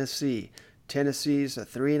at Tennessee. Tennessee's a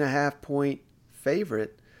 3.5-point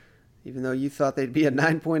favorite, even though you thought they'd be a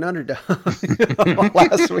 9-point underdog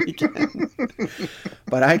last weekend.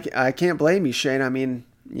 But I can't blame you, Shane. I mean,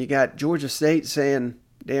 you got Georgia State saying,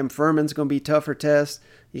 damn, Furman's going to be a tougher test.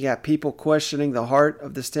 You got people questioning the heart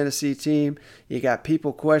of this Tennessee team. You got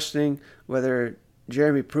people questioning whether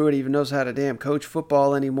Jeremy Pruitt even knows how to damn coach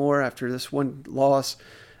football anymore after this one loss.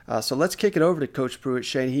 So let's kick it over to Coach Pruitt,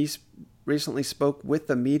 Shane. He's recently spoke with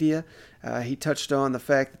the media. He touched on the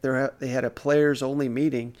fact that they had a players-only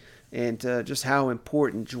meeting and just how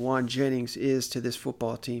important Jauan Jennings is to this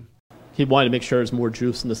football team. He wanted to make sure there's more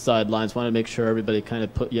juice in the sidelines, wanted to make sure everybody kind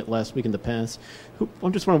of put yet last week in the past.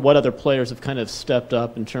 I'm just wondering what other players have kind of stepped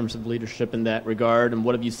up in terms of leadership in that regard, and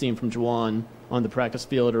what have you seen from Jauan on the practice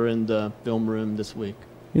field or in the film room this week?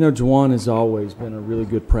 Jauan has always been a really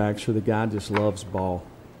good practicer. The guy just loves ball.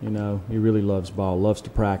 He really loves ball, loves to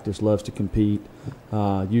practice, loves to compete.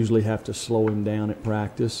 Usually have to slow him down at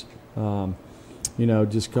practice,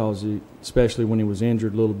 just because, especially when he was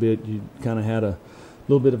injured a little bit, you kind of had a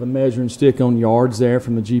little bit of a measuring stick on yards there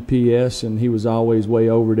from the GPS, and he was always way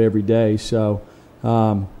over it every day. So,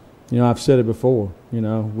 I've said it before,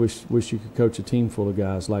 wish you could coach a team full of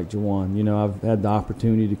guys like Jauan. I've had the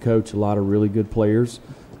opportunity to coach a lot of really good players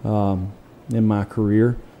in my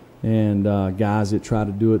career, and guys that try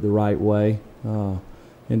to do it the right way, and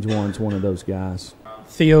Jauan's one of those guys.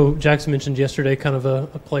 Theo Jackson mentioned yesterday kind of a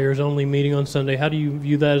players-only meeting on Sunday. How do you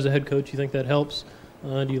view that as a head coach? You think that helps?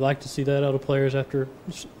 Do you like to see that out of players after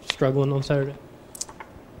struggling on Saturday?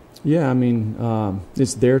 Yeah,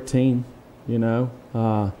 it's their team,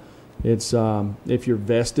 It's if you're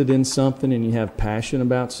vested in something and you have passion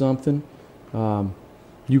about something,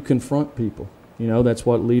 you confront people. That's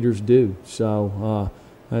what leaders do. So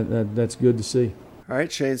that's good to see. All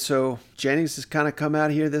right, Shane. So Jennings has kind of come out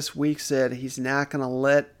here this week, said he's not going to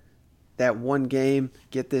let that one game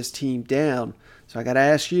get this team down. So I got to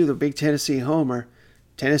ask you, the big Tennessee homer,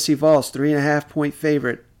 Tennessee Vols 3.5-point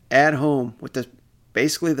favorite at home with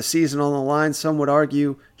basically the season on the line. Some would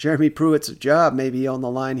argue Jeremy Pruitt's job may be on the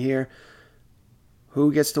line here.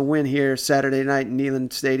 Who gets the win here Saturday night in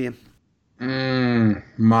Neyland Stadium?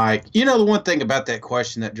 Mike, the one thing about that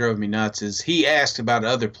question that drove me nuts is he asked about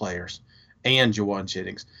other players and Jauan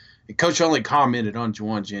Jennings. The coach only commented on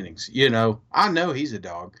Jauan Jennings. I know he's a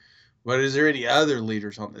dog, but is there any other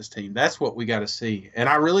leaders on this team? That's what we got to see. And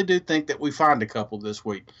I really do think that we find a couple this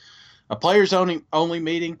week. A players-only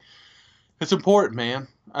meeting, it's important, man.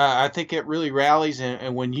 I think it really rallies.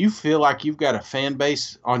 And when you feel like you've got a fan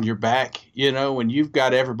base on your back, when you've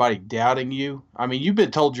got everybody doubting you. You've been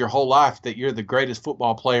told your whole life that you're the greatest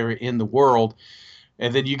football player in the world,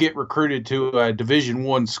 and then you get recruited to a Division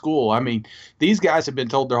I school. These guys have been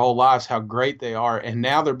told their whole lives how great they are, and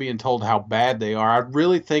now they're being told how bad they are. I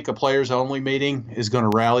really think a players-only meeting is going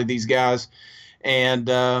to rally these guys. And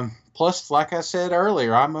plus, like I said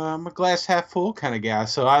earlier, I'm a glass half full kind of guy.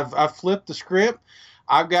 So I've flipped the script.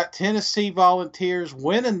 I've got Tennessee Volunteers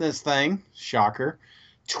winning this thing. Shocker.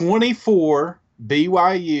 24,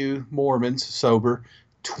 BYU Mormons sober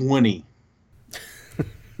 20.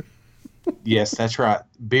 Yes, that's right.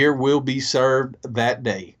 Beer will be served that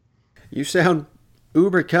day. You sound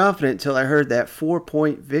uber confident until I heard that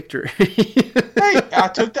 4-point victory. Hey, I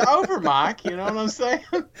took the over, Mike. You know what I'm saying?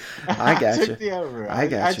 I got you. I took the over. I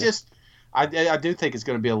got you. I do think it's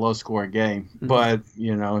going to be a low-scoring game. Mm-hmm. But,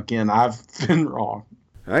 again, I've been wrong.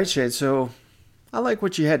 All right, Shane. So I like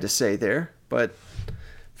what you had to say there. But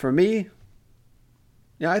for me,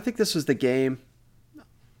 I think this was the game.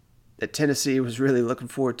 that Tennessee was really looking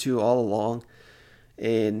forward to all along.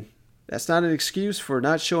 And that's not an excuse for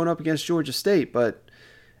not showing up against Georgia State, but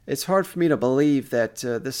it's hard for me to believe that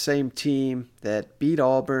this same team that beat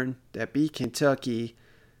Auburn, that beat Kentucky,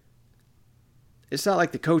 it's not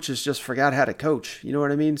like the coaches just forgot how to coach. You know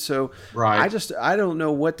what I mean? So right. I don't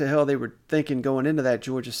know what the hell they were thinking going into that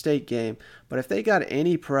Georgia State game. But if they got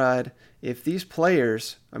any pride, if these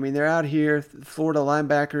players, I mean, they're out here, Florida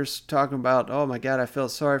linebackers talking about, oh my God, I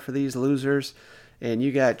felt sorry for these losers. And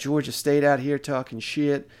you got Georgia State out here talking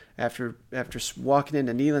shit after walking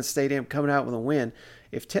into Neyland Stadium, coming out with a win.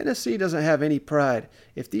 If Tennessee doesn't have any pride,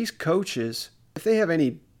 if these coaches, if they have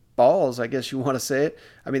any balls, I guess you want to say it,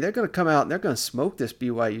 I mean, they're going to come out and they're going to smoke this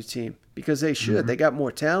BYU team because they should. Mm-hmm. They got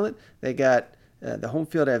more talent. They got the home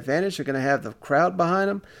field advantage. They're going to have the crowd behind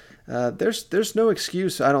them. There's no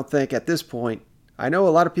excuse, I don't think, at this point. I know a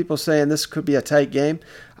lot of people saying this could be a tight game.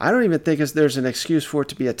 I don't even think there's an excuse for it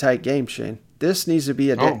to be a tight game, Shane. This needs to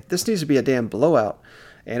be a damn blowout.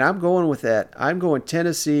 And I'm going with that. I'm going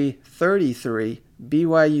Tennessee 33,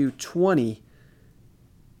 BYU 20.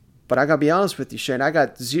 But I got to be honest with you, Shane. I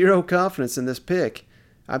got zero confidence in this pick.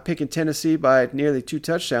 I'm picking Tennessee by nearly 2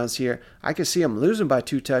 touchdowns here. I could see them losing by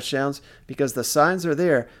 2 touchdowns because the signs are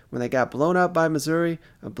there. When they got blown out by Missouri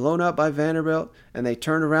and blown out by Vanderbilt, and they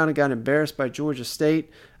turned around and got embarrassed by Georgia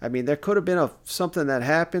State. I mean, there could have been something that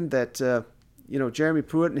happened that, Jeremy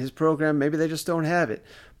Pruitt and his program, maybe they just don't have it.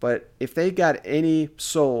 But if they got any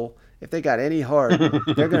soul, if they got any heart,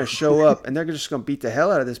 they're going to show up and they're just going to beat the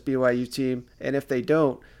hell out of this BYU team. And if they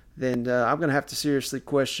don't, then I'm going to have to seriously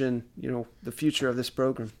question, the future of this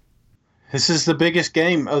program. This is the biggest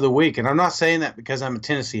game of the week, and I'm not saying that because I'm a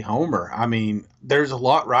Tennessee homer. I mean, there's a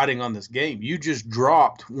lot riding on this game. You just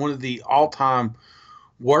dropped one of the all-time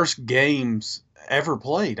worst games ever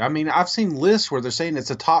played. I mean, I've seen lists where they're saying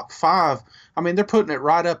it's a top 5. I mean, they're putting it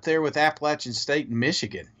right up there with Appalachian State and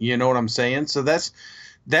Michigan. You know what I'm saying? So that's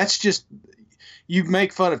just, you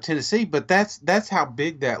make fun of Tennessee, but that's how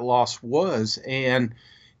big that loss was, and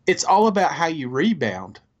it's all about how you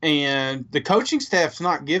rebound. And the coaching staff's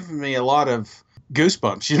not giving me a lot of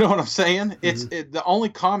goosebumps. You know what I'm saying? Mm-hmm. The only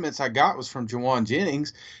comments I got was from Jawan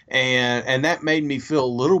Jennings, and that made me feel a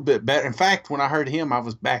little bit better. In fact, when I heard him, I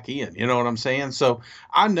was back in. You know what I'm saying? So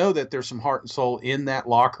I know that there's some heart and soul in that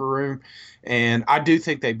locker room, and I do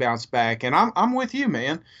think they bounce back. And I'm with you,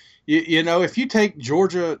 man. If you take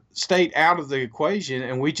Georgia State out of the equation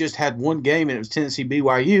and we just had one game and it was Tennessee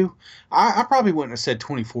BYU, I probably wouldn't have said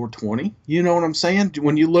 24-20. You know what I'm saying?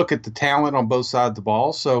 When you look at the talent on both sides of the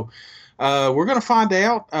ball. So we're going to find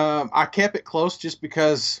out. I kept it close just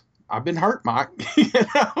because I've been hurt, Mike.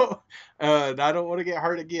 And I don't want to get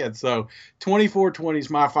hurt again. So 24-20 is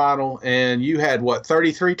my final. And you had what,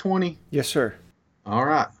 33-20? Yes, sir. All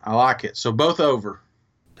right. I like it. So both over.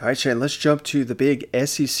 All right, Shane, let's jump to the big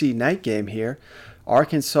SEC night game here.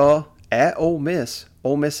 Arkansas at Ole Miss.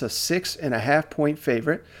 Ole Miss a 6.5-point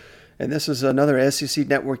favorite. And this is another SEC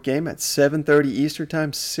network game at 7:30 Eastern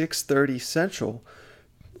Time, 6:30 Central.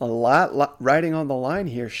 A lot riding on the line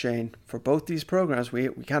here, Shane, for both these programs. We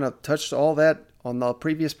kind of touched all that on the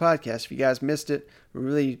previous podcast. If you guys missed it, we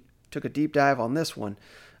really took a deep dive on this one.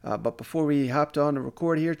 But before we hopped on to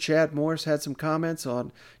record here, Chad Morris had some comments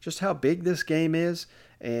on just how big this game is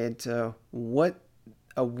and what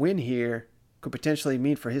a win here could potentially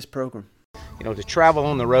mean for his program. To travel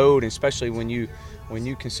on the road, especially when you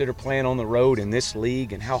consider playing on the road in this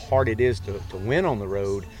league and how hard it is to win on the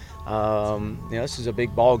road, this is a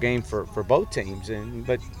big ball game for both teams,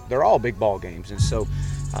 but they're all big ball games. And so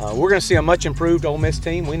we're going to see a much improved Ole Miss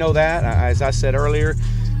team. We know that. As I said earlier,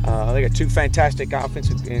 they got 2 fantastic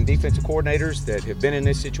offensive and defensive coordinators that have been in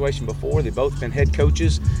this situation before. They've both been head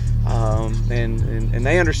coaches, and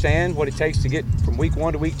they understand what it takes to get from week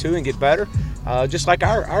 1 to week 2 and get better, just like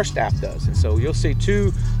our staff does. And so you'll see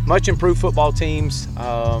 2 much improved football teams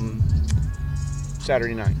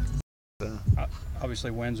Saturday night.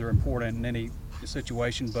 Obviously, wins are important in any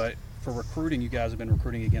situation, but for recruiting, you guys have been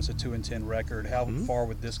recruiting against a 2-10 record. How far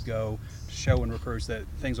would this go to show in recruits that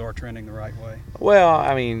things are trending the right way? Well,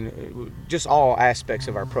 I mean, just all aspects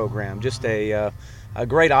of our program, just a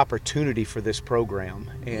great opportunity for this program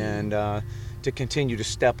and to continue to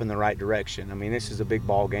step in the right direction. I mean, this is a big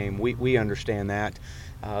ball game. We understand that.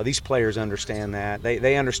 These players understand that.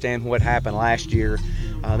 They understand what happened last year.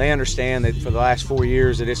 They understand that for the last 4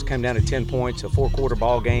 years that it's come down to 10 points, a 4-quarter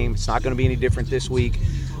ball game. It's not going to be any different this week.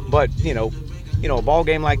 But, a ball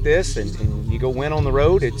game like this and you go win on the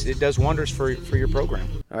road, it does wonders for your program.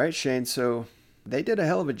 All right, Shane, so they did a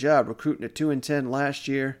hell of a job recruiting a 2-10 last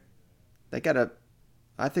year.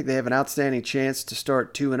 I think they have an outstanding chance to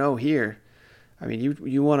start 2-0 here. I mean,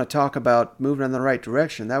 you want to talk about moving in the right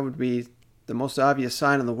direction. That would be the most obvious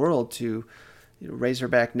sign in the world to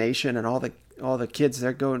Razorback Nation and all the kids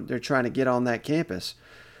they're trying to get on that campus.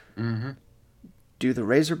 Mm-hmm. Do the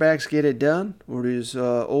Razorbacks get it done, or does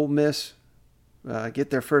Ole Miss get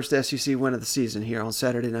their first SEC win of the season here on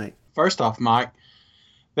Saturday night? First off, Mike,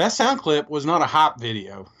 that sound clip was not a hype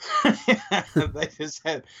video. They just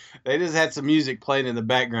had some music playing in the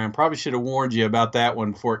background. Probably should have warned you about that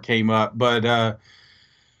one before it came up. But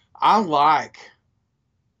I like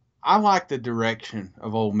the direction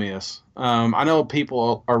of Ole Miss. I know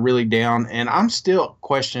people are really down, and I'm still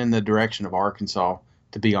questioning the direction of Arkansas,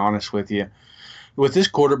 to be honest with you. With this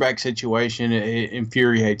quarterback situation, it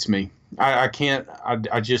infuriates me.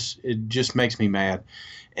 It just makes me mad.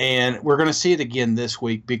 And we're going to see it again this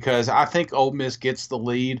week because I think Ole Miss gets the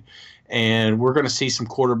lead, and we're going to see some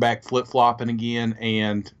quarterback flip-flopping again,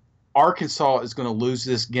 and Arkansas is going to lose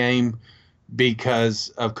this game because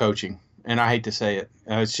of coaching. And I hate to say it.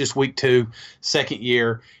 It's just week 2, second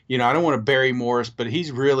year. I don't want to bury Morris, but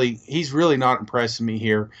he's really not impressing me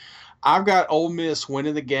here. I've got Ole Miss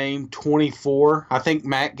winning the game 24. I think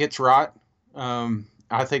Matt gets right.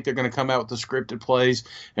 I think they're going to come out with the scripted plays,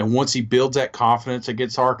 and once he builds that confidence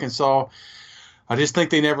against Arkansas, I just think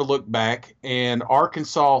they never look back. And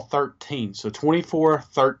Arkansas 13, so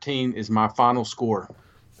 24-13 is my final score.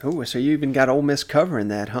 Oh, so you even got Ole Miss covering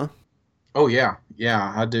that, huh? Oh, yeah,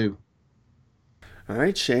 I do. All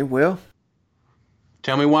right, Shane, well.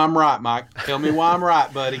 Tell me why I'm right, Mike. Tell me why I'm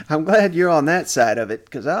right, buddy. I'm glad you're on that side of it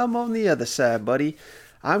because I'm on the other side, buddy.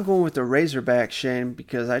 I'm going with the Razorback, Shane,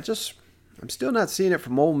 because I'm still not seeing it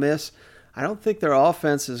from Ole Miss. I don't think their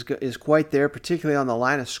offense is quite there, particularly on the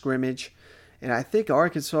line of scrimmage. And I think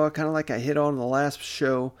Arkansas, kind of like I hit on in the last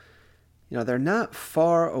show, they're not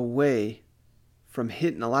far away from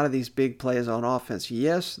hitting a lot of these big plays on offense.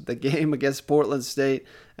 Yes, the game against Portland State,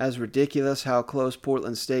 as ridiculous how close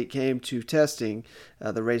Portland State came to testing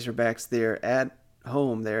the Razorbacks there at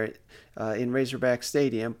home there in Razorback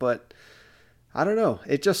Stadium. But I don't know.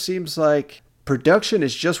 It just seems like production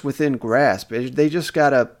is just within grasp. They just got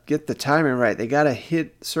to get the timing right. They got to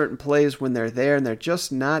hit certain plays when they're there, and they're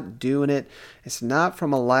just not doing it. It's not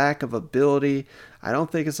from a lack of ability. I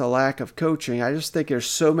don't think it's a lack of coaching. I just think there's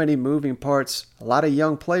so many moving parts, a lot of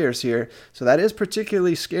young players here. So that is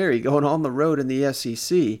particularly scary going on the road in the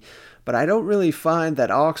SEC. But I don't really find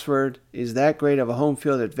that Oxford is that great of a home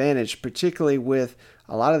field advantage, particularly with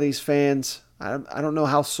a lot of these fans. I don't know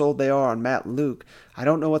how sold they are on Matt Luke. I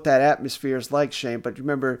don't know what that atmosphere is like, Shane, but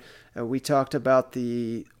remember we talked about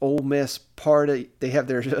the Ole Miss party. They have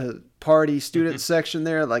their party student section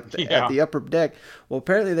there, like at the upper deck. Well,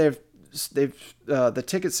 apparently they've the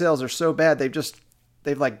ticket sales are so bad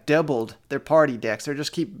they've like doubled their party decks. They're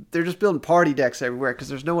just building party decks everywhere because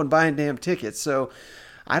there's no one buying damn tickets. So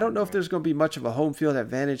I don't know if there's going to be much of a home field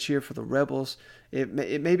advantage here for the Rebels. It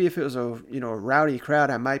maybe if it was a rowdy crowd,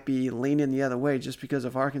 I might be leaning the other way just because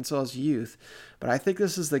of Arkansas's youth. But I think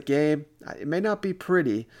this is the game. It may not be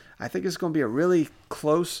pretty. I think it's going to be a really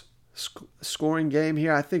close scoring game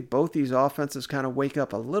here. I think both these offenses kind of wake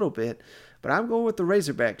up a little bit. But I'm going with the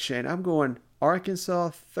Razorbacks, Shane. I'm going Arkansas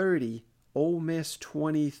 30, Ole Miss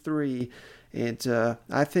 23, and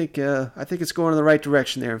I think it's going in the right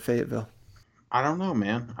direction there in Fayetteville. I don't know,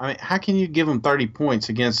 man. I mean, how can you give them 30 points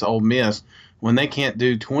against Ole Miss when they can't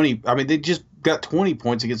do 20? I mean, they just got 20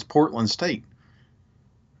 points against Portland State.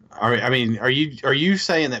 I mean, are you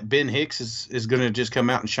saying that Ben Hicks is going to just come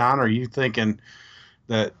out and shine? Or are you thinking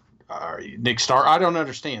that Nick Starr? I don't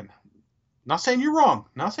understand. Not saying you're wrong.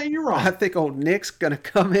 I think old Nick's going to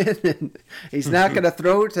come in and he's not going to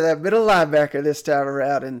throw it to that middle linebacker this time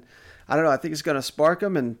around. And I don't know. I think it's going to spark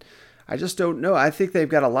him. And I just don't know. I think they've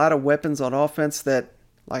got a lot of weapons on offense that,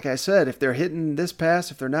 like I said, if they're hitting this pass,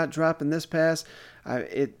 if they're not dropping this pass,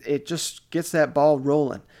 it just gets that ball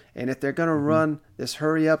rolling. And if they're going to run this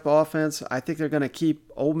hurry-up offense, I think they're going to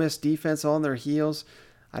keep Ole Miss defense on their heels.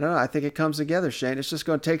 I don't know. I think it comes together, Shane. It's just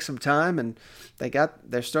going to take some time, and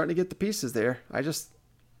they're starting to get the pieces there. I don't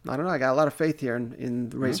know. I got a lot of faith here in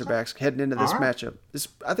the Razorbacks heading into this matchup.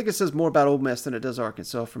 I think it says more about Ole Miss than it does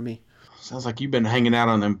Arkansas for me. Sounds like you've been hanging out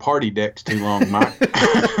on them party decks too long, Mike.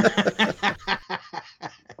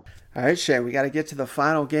 All right, Shane. We got to get to the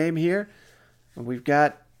final game here. We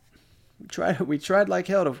tried like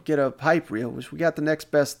hell to get a hype reel, which we got the next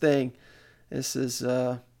best thing. This is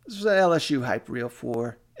an LSU hype reel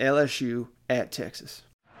for LSU at Texas.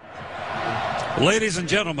 Ladies and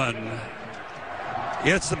gentlemen,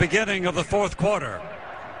 it's the beginning of the fourth quarter.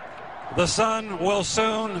 The sun will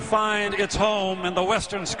soon find its home in the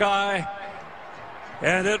western sky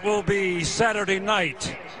and it will be Saturday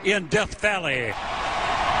night in Death Valley.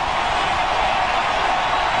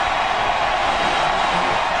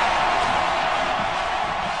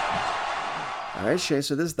 All right, Shane,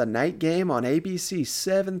 so this is the night game on ABC,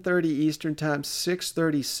 7:30 Eastern Time,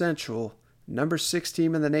 6:30 Central. Number 6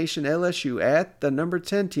 team in the nation, LSU, at the number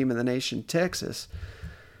 10 team in the nation, Texas.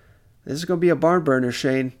 This is going to be a barn burner,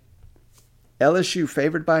 Shane. LSU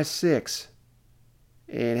favored by 6.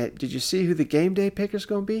 And did you see who the game day picker is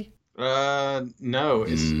going to be? No.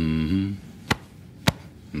 It's...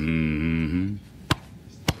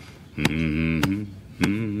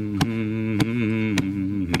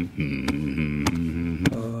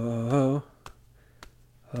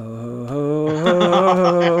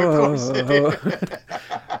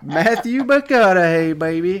 Matthew McConaughey,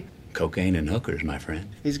 baby. Cocaine and hookers, my friend.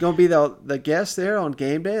 He's going to be the guest there on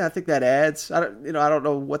game day. I think that adds. I don't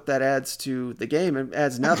know what that adds to the game. It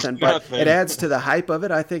adds nothing, but it adds to the hype of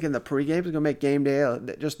it. I think in the pregame it's going to make game day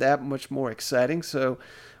just that much more exciting. So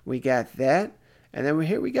we got that, and then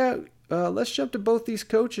we got. Let's jump to both these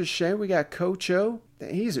coaches, Shane. We got Coach O.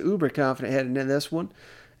 He's uber confident heading in this one,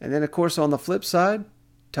 and then of course on the flip side,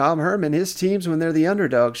 Tom Herman. His teams when they're the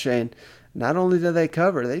underdog, Shane. Not only do they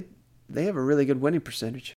cover, they have a really good winning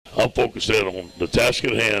percentage. I'm focused in on the task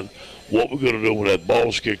at hand, what we're going to do when that ball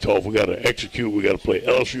is kicked off. We got to execute. We got to play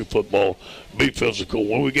LSU football, be physical.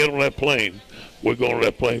 When we get on that plane, we're going on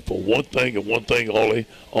that plane for one thing and one thing only.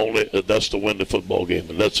 That's to win the football game,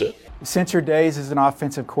 and that's it. Since your days as an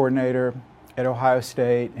offensive coordinator at Ohio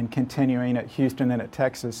State and continuing at Houston and at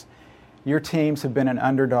Texas, your teams have been an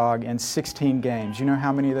underdog in 16 games. You know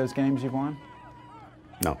how many of those games you've won?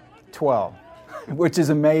 No. 12, which is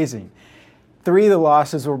amazing. 3 of the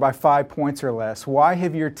losses were by 5 points or less. Why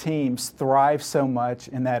have your teams thrived so much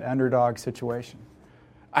in that underdog situation?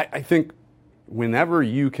 I think whenever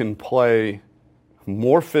you can play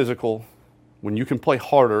more physical, when you can play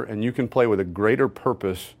harder and you can play with a greater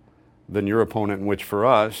purpose than your opponent, which for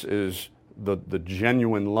us is the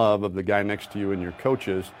genuine love of the guy next to you and your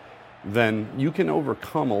coaches, then you can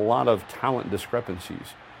overcome a lot of talent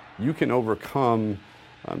discrepancies. You can overcome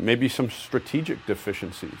maybe some strategic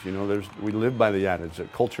deficiencies. We live by the adage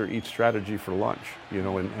that culture eats strategy for lunch,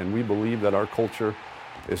 and we believe that our culture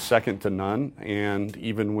is second to none. And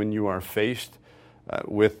even when you are faced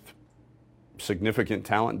with significant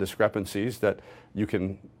talent discrepancies, that you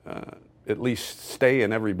can at least stay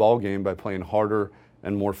in every ball game by playing harder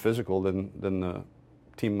and more physical than the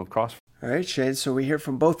team across. All right, Shane, so we hear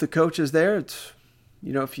from both the coaches there. It's,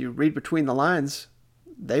 if you read between the lines,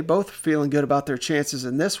 they both are feeling good about their chances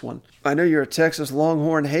in this one. I know you're a Texas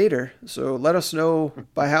Longhorn hater, so let us know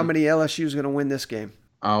by how many LSU is going to win this game.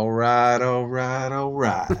 All right. I've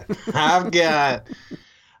got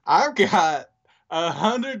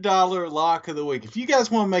 $100 lock of the week. If you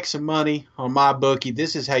guys want to make some money on my bookie,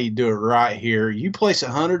 this is how you do it right here. You place a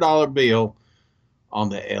 $100 bill on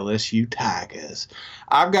the LSU Tigers.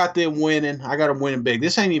 I've got them winning. I got them winning big.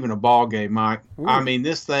 This ain't even a ball game, Mike. Ooh. I mean,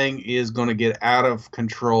 this thing is going to get out of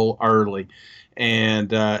control early.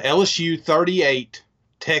 And LSU 38,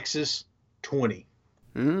 Texas 20.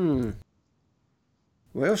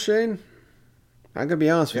 Well, Shane, I'm going to be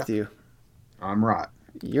honest with you. I'm right.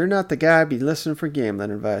 You're not the guy I'd be listening for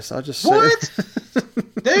gambling advice. I'll just say. What?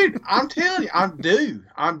 Dude, I'm telling you, I'm due.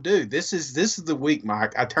 This is the week,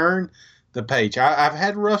 Mike. I turned the page. I've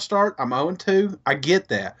had a rough start. I'm 0-2. I get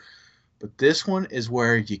that. But this one is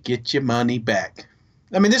where you get your money back.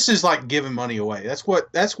 I mean, this is like giving money away. That's what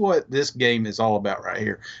this game is all about right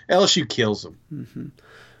here. LSU kills them. Mm-hmm.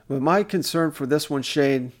 Well, my concern for this one,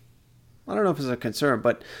 Shane, I don't know if it's a concern,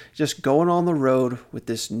 but just going on the road with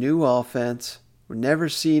this new offense. We've never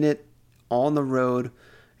seen it on the road.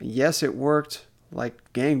 And yes, it worked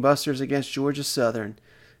like gangbusters against Georgia Southern.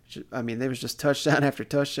 I mean, there was just touchdown after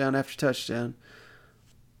touchdown after touchdown.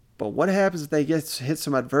 But what happens if they hit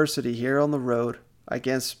some adversity here on the road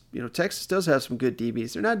against, Texas does have some good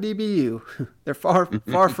DBs. They're not DBU. They're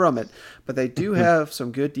far from it. But they do have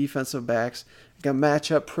some good defensive backs. They can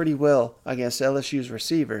match up pretty well against LSU's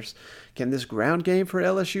receivers. Can this ground game for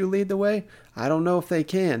LSU lead the way? I don't know if they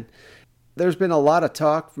can. There's been a lot of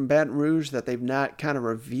talk from Baton Rouge that they've not kind of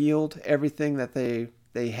revealed everything that they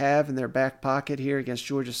have in their back pocket here against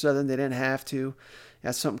Georgia Southern. They didn't have to.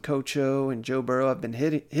 That's something Coach O and Joe Burrow have been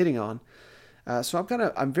hitting on. So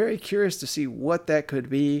I'm very curious to see what that could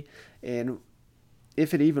be and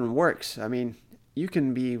if it even works. I mean, you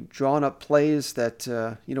can be drawing up plays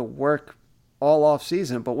that work all off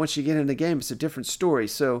season, but once you get in the game, it's a different story.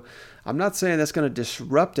 So I'm not saying that's going to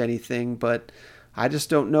disrupt anything, but I just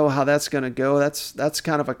don't know how that's going to go. That's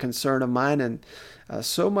kind of a concern of mine. And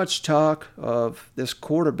so much talk of this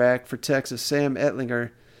quarterback for Texas, Sam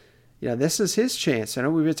Ehlinger. This is his chance. I know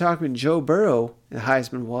we've been talking to Joe Burrow in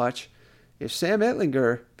Heisman Watch. If Sam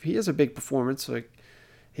Ehlinger, if he has a big performance,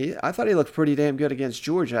 I thought he looked pretty damn good against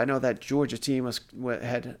Georgia. I know that Georgia team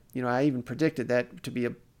had I even predicted that to be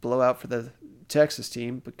a blowout for the Texas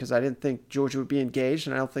team because I didn't think Georgia would be engaged,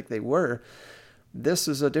 and I don't think they were. This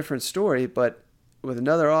is a different story, but with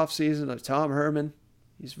another offseason of Tom Herman,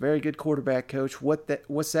 he's a very good quarterback coach.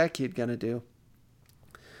 What's that kid going to do?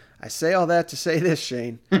 I say all that to say this,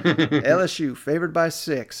 Shane. LSU favored by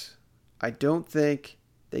 6. I don't think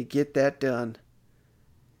they get that done.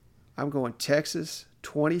 I'm going Texas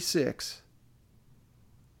 26.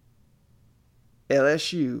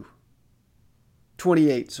 LSU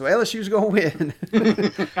 28. So LSU's going to win.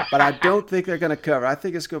 But I don't think they're going to cover. I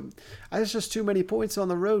think it's just too many points on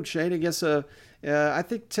the road, Shane, against I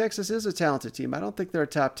think Texas is a talented team. I don't think they're a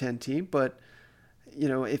top 10 team, but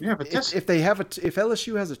if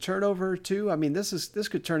LSU has a turnover or two, I mean, this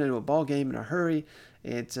could turn into a ball game in a hurry,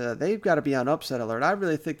 and they've got to be on upset alert. I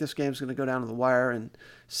really think this game's going to go down to the wire, and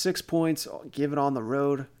 6 points given on the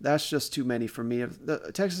road, that's just too many for me. If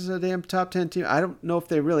Texas is a damn top 10 team, I don't know if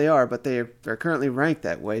they really are, but they're currently ranked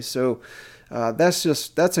that way. So that's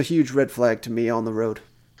a huge red flag to me on the road.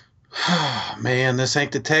 Man, this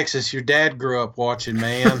ain't the Texas your dad grew up watching,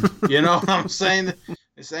 man. You know what I'm saying?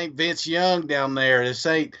 This ain't Vince Young down there. This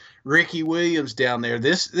ain't Ricky Williams down there.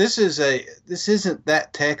 This isn't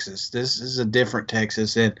that Texas. This is a different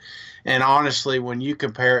Texas. And honestly, when you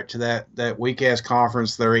compare it to that weak ass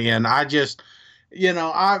conference they're in, I just,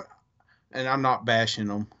 I'm not bashing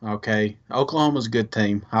them. Okay, Oklahoma's a good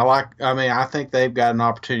team. I think they've got an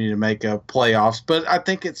opportunity to make a playoffs, but I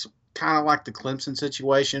think it's kind of like the Clemson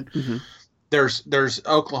situation. Mm-hmm. There's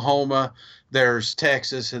Oklahoma, there's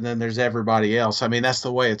Texas, and then there's everybody else. I mean, that's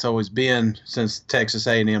the way it's always been since Texas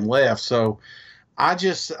A&M left. So I'm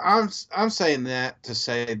saying that to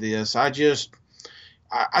say this.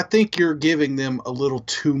 I think you're giving them a little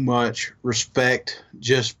too much respect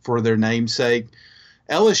just for their namesake.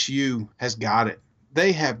 LSU has got it.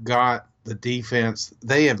 They have got the defense.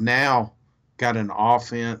 They have now got an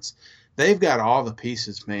offense. They've got all the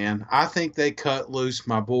pieces, man. I think they cut loose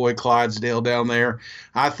my boy Clydesdale down there.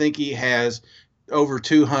 I think he has over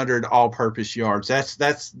 200 all-purpose yards.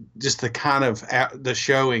 That's just the kind of the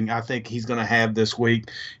showing I think he's going to have this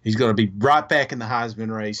week. He's going to be right back in the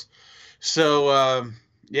Heisman race. So,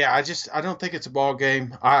 I don't think it's a ball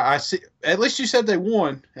game. I see. At least you said they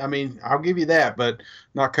won. I mean, I'll give you that, but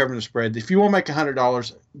not covering the spread. If you want to make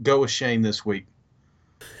 $100, go with Shane this week.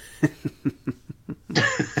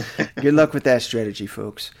 Good luck with that strategy,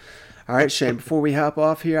 folks. All right, Shane, before we hop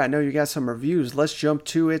off here, I know you got some reviews. Let's jump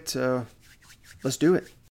to it. Let's do it.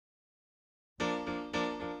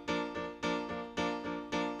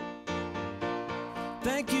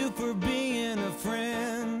 Thank you for being a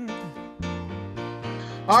friend.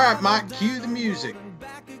 All right, Mike, cue the music.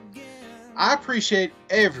 I appreciate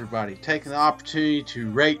everybody taking the opportunity to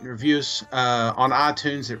rate and review us on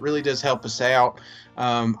iTunes. It really does help us out.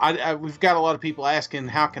 We've got a lot of people asking,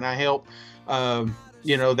 how can I help,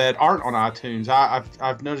 that aren't on iTunes.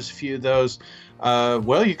 I've noticed a few of those.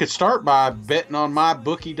 Well, you could start by betting on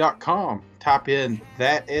mybookie.com. Type in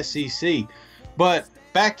that SEC. But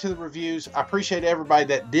back to the reviews. I appreciate everybody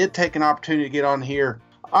that did take an opportunity to get on here.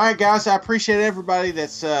 All right, guys, I appreciate everybody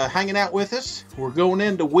that's hanging out with us. We're going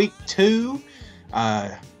into week 2.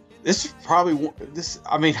 This is probably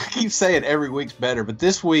I keep saying every week's better, but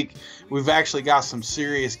this week we've actually got some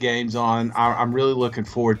serious games on. I'm really looking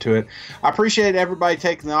forward to it. I appreciate everybody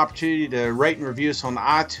taking the opportunity to rate and review us on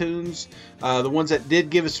iTunes. The ones that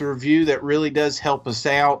did give us a review, that really does help us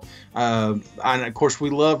out. And of course,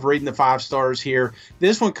 we love reading the 5 stars here.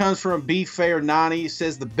 This one comes from Be Fair 90. It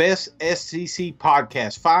says the best SEC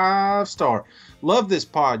podcast, 5 star. Love this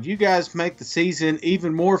pod. You guys make the season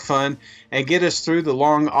even more fun and get us through the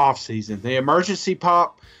long off season. The emergency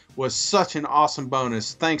pop was such an awesome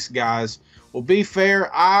bonus. Thanks, guys. Well, Be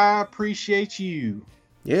Fair, I appreciate you.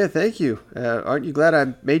 Yeah, thank you. Aren't you glad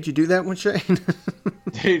I made you do that one, Shane?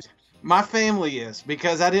 Dude, my family is,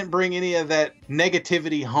 because I didn't bring any of that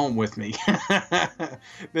negativity home with me.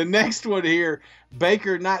 The next one here,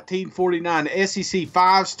 Baker 1949, SEC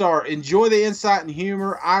 5 star. Enjoy the insight and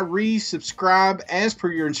humor. I resubscribe as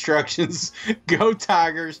per your instructions. Go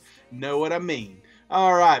Tigers. Know what I mean.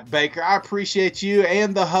 All right, Baker, I appreciate you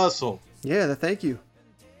and the hustle. Yeah, thank you.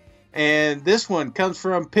 And this one comes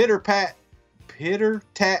from Pitter Tat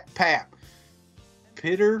Pap.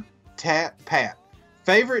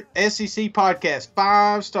 Favorite SEC podcast,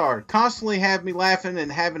 5-star. Constantly have me laughing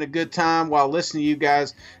and having a good time while listening to you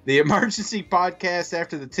guys. The emergency podcast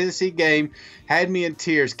after the Tennessee game had me in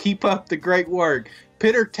tears. Keep up the great work.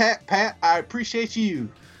 Pitter Tap Pat, I appreciate you.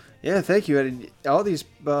 Yeah, thank you. And all these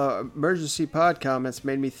emergency pod comments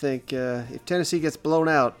made me think if Tennessee gets blown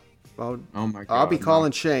out, oh my God, I'll be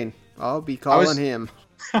calling Shane. I'll be calling him.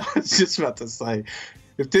 I was just about to say,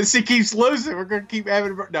 if Tennessee keeps losing, we're going to keep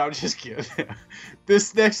having... No, I'm just kidding.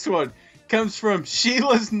 This next one comes from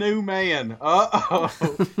Sheila's new man. Uh-oh.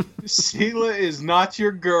 Sheila is not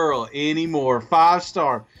your girl anymore.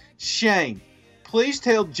 5-star. Shane, please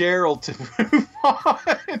tell Gerald to move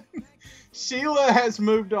on. Sheila has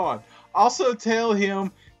moved on. Also tell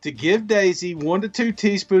him to give Daisy 1 to 2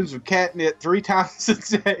 teaspoons of catnip 3 times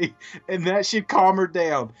a day, and that should calm her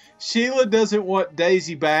down. Sheila doesn't want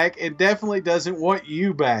Daisy back and definitely doesn't want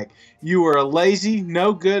you back. You are a lazy,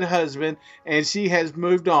 no good husband, and she has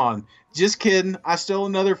moved on. Just kidding. I stole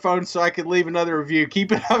another phone so I could leave another review.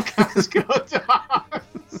 Keep it up, guys. Go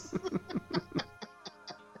Dogs.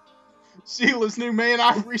 Sheila's new man,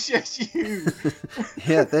 I appreciate you.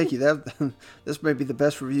 Yeah, thank you. This may be the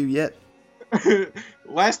best review yet.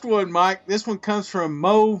 Last one, Mike. This one comes from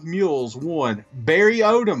Mo Mules 1. Barry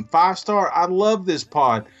Odom, 5-star. I love this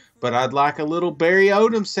pod, but I'd like a little Barry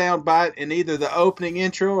Odom soundbite in either the opening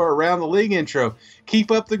intro or around the league intro.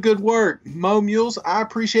 Keep up the good work. Mo Mules, I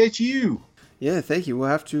appreciate you. Yeah, thank you. We'll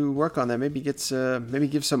have to work on that. Maybe give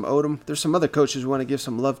some Odom. There's some other coaches we want to give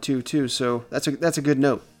some love to too. So that's a good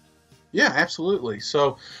note. Yeah, absolutely.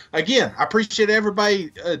 So again, I appreciate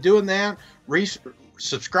everybody doing that.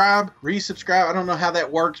 Subscribe, resubscribe. I don't know how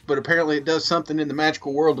that works, but apparently it does something in the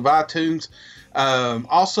magical world of iTunes.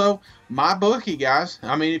 Also, MyBookie, guys.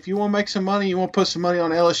 I mean, if you want to make some money, you want to put some money on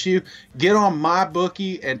LSU, get on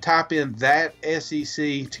MyBookie and type in that SEC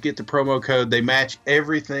to get the promo code. They match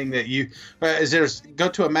everything that you. Go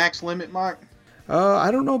to a max limit, Mike?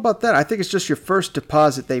 I don't know about that. I think it's just your first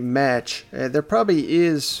deposit they match. There probably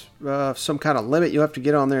is some kind of limit. You'll have to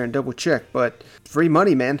get on there and double check. But free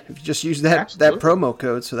money, man, if you just use that promo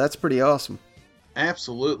code. So that's pretty awesome.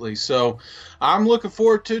 Absolutely. So I'm looking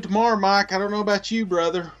forward to tomorrow, Mike. I don't know about you,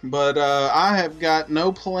 brother, but I have got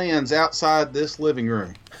no plans outside this living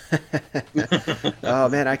room. Oh,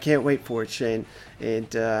 man, I can't wait for it, Shane.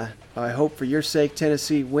 And I hope for your sake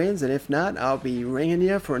Tennessee wins, and if not, I'll be ringing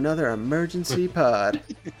you for another emergency pod.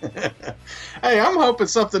 Hey, I'm hoping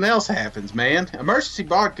something else happens, man. Emergency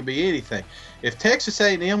pod could be anything. If Texas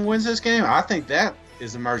A&M wins this game, I think that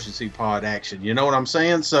is emergency pod action. You know what I'm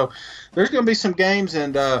saying? So there's going to be some games,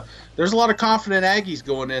 and there's a lot of confident Aggies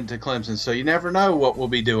going into Clemson, so you never know what we'll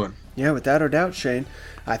be doing. Yeah, without a doubt, Shane.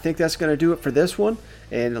 I think that's going to do it for this one.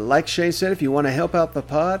 And like Shane said, if you want to help out the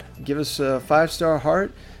pod, give us a 5-star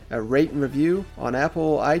heart, a rate and review on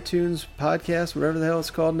Apple, iTunes, podcast, whatever the hell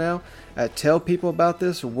it's called now. Tell people about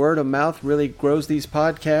this. Word of mouth really grows these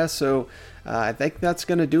podcasts. So I think that's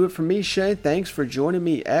going to do it for me, Shane. Thanks for joining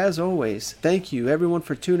me as always. Thank you, everyone,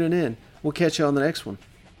 for tuning in. We'll catch you on the next one.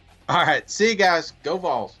 All right. See you guys. Go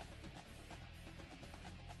Vols.